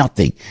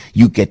nothing.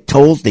 You get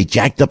tolls. They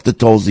jacked up the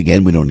tolls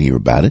again. We don't hear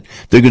about it.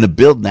 They're going to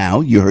build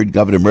now. You heard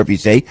Governor Murphy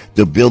say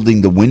they're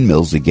building the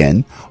windmills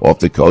again off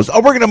the coast. Oh,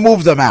 we're going to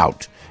move them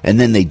out. And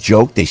then they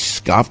joked, they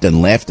scoffed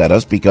and laughed at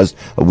us because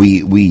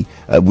we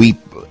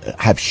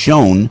have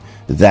shown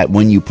that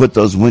when you put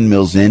those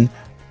windmills in,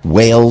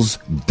 whales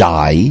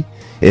die.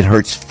 It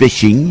hurts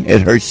fishing.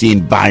 It hurts the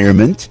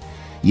environment.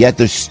 Yet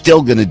they're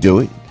still going to do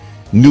it.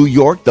 New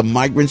York, the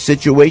migrant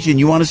situation.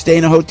 You want to stay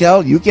in a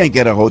hotel? You can't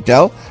get a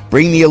hotel.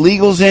 Bring the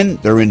illegals in.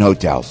 They're in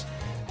hotels.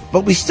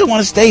 But we still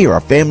want to stay here.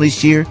 Our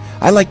family's here.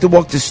 I like to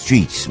walk the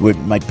streets where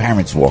my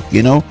parents walk,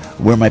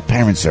 where my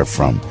parents are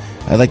from.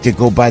 I like to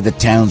go by the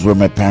towns where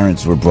my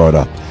parents were brought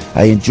up.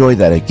 I enjoy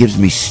that. It gives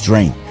me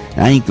strength.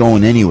 I ain't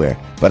going anywhere.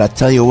 But I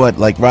tell you what,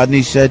 like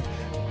Rodney said,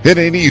 it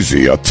ain't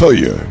easy. I'll tell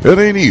you, it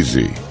ain't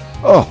easy.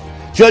 Oh,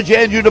 Judge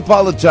Andrew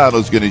Napolitano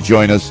is going to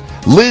join us.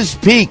 Liz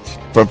Peek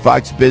from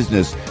Fox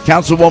Business.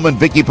 Councilwoman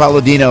Vicky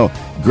Palladino,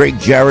 Greg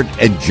Jarrett,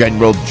 and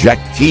General Jack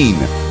Keane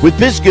with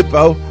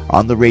Piscopo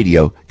on the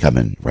radio.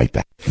 Coming right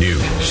back.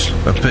 News,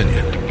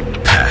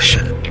 opinion,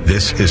 passion.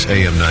 This is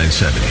AM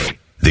 970.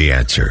 The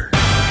Answer.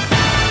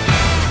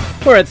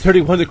 We're at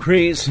 31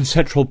 degrees in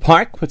Central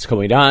Park. What's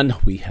going on?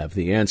 We have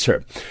the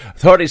answer.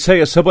 Authorities say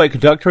a subway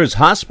conductor is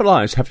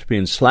hospitalized after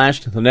being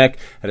slashed in the neck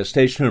at a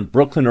station in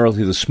Brooklyn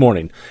early this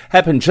morning.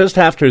 Happened just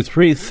after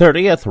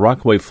 3:30 at the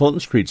Rockaway Fulton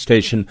Street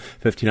station.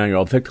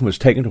 59-year-old victim was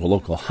taken to a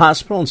local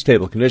hospital in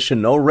stable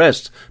condition. No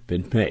arrests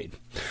been made.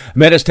 A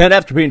man is dead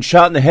after being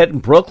shot in the head in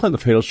Brooklyn. The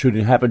fatal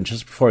shooting happened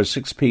just before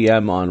 6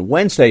 p.m. on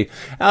Wednesday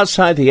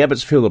outside the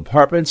Ebbetsfield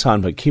Apartments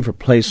on McKeever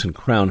Place in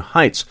Crown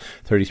Heights.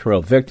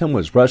 33-year-old victim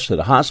was rushed to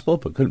the hospital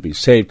but couldn't be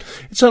saved.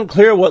 It's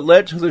unclear what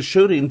led to the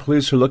shooting.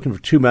 Police are looking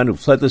for two men who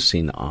fled the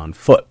scene on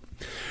foot.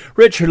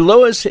 Richard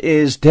Lewis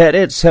is dead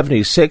at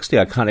 76. The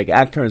iconic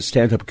actor and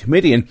stand-up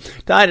comedian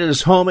died at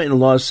his home in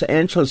Los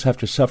Angeles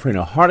after suffering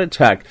a heart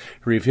attack.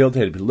 He revealed that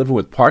he had been living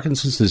with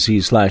Parkinson's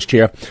disease last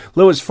year.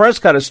 Lewis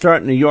first got a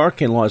start in New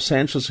York and Los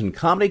Angeles in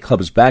comedy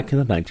clubs back in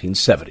the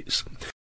 1970s.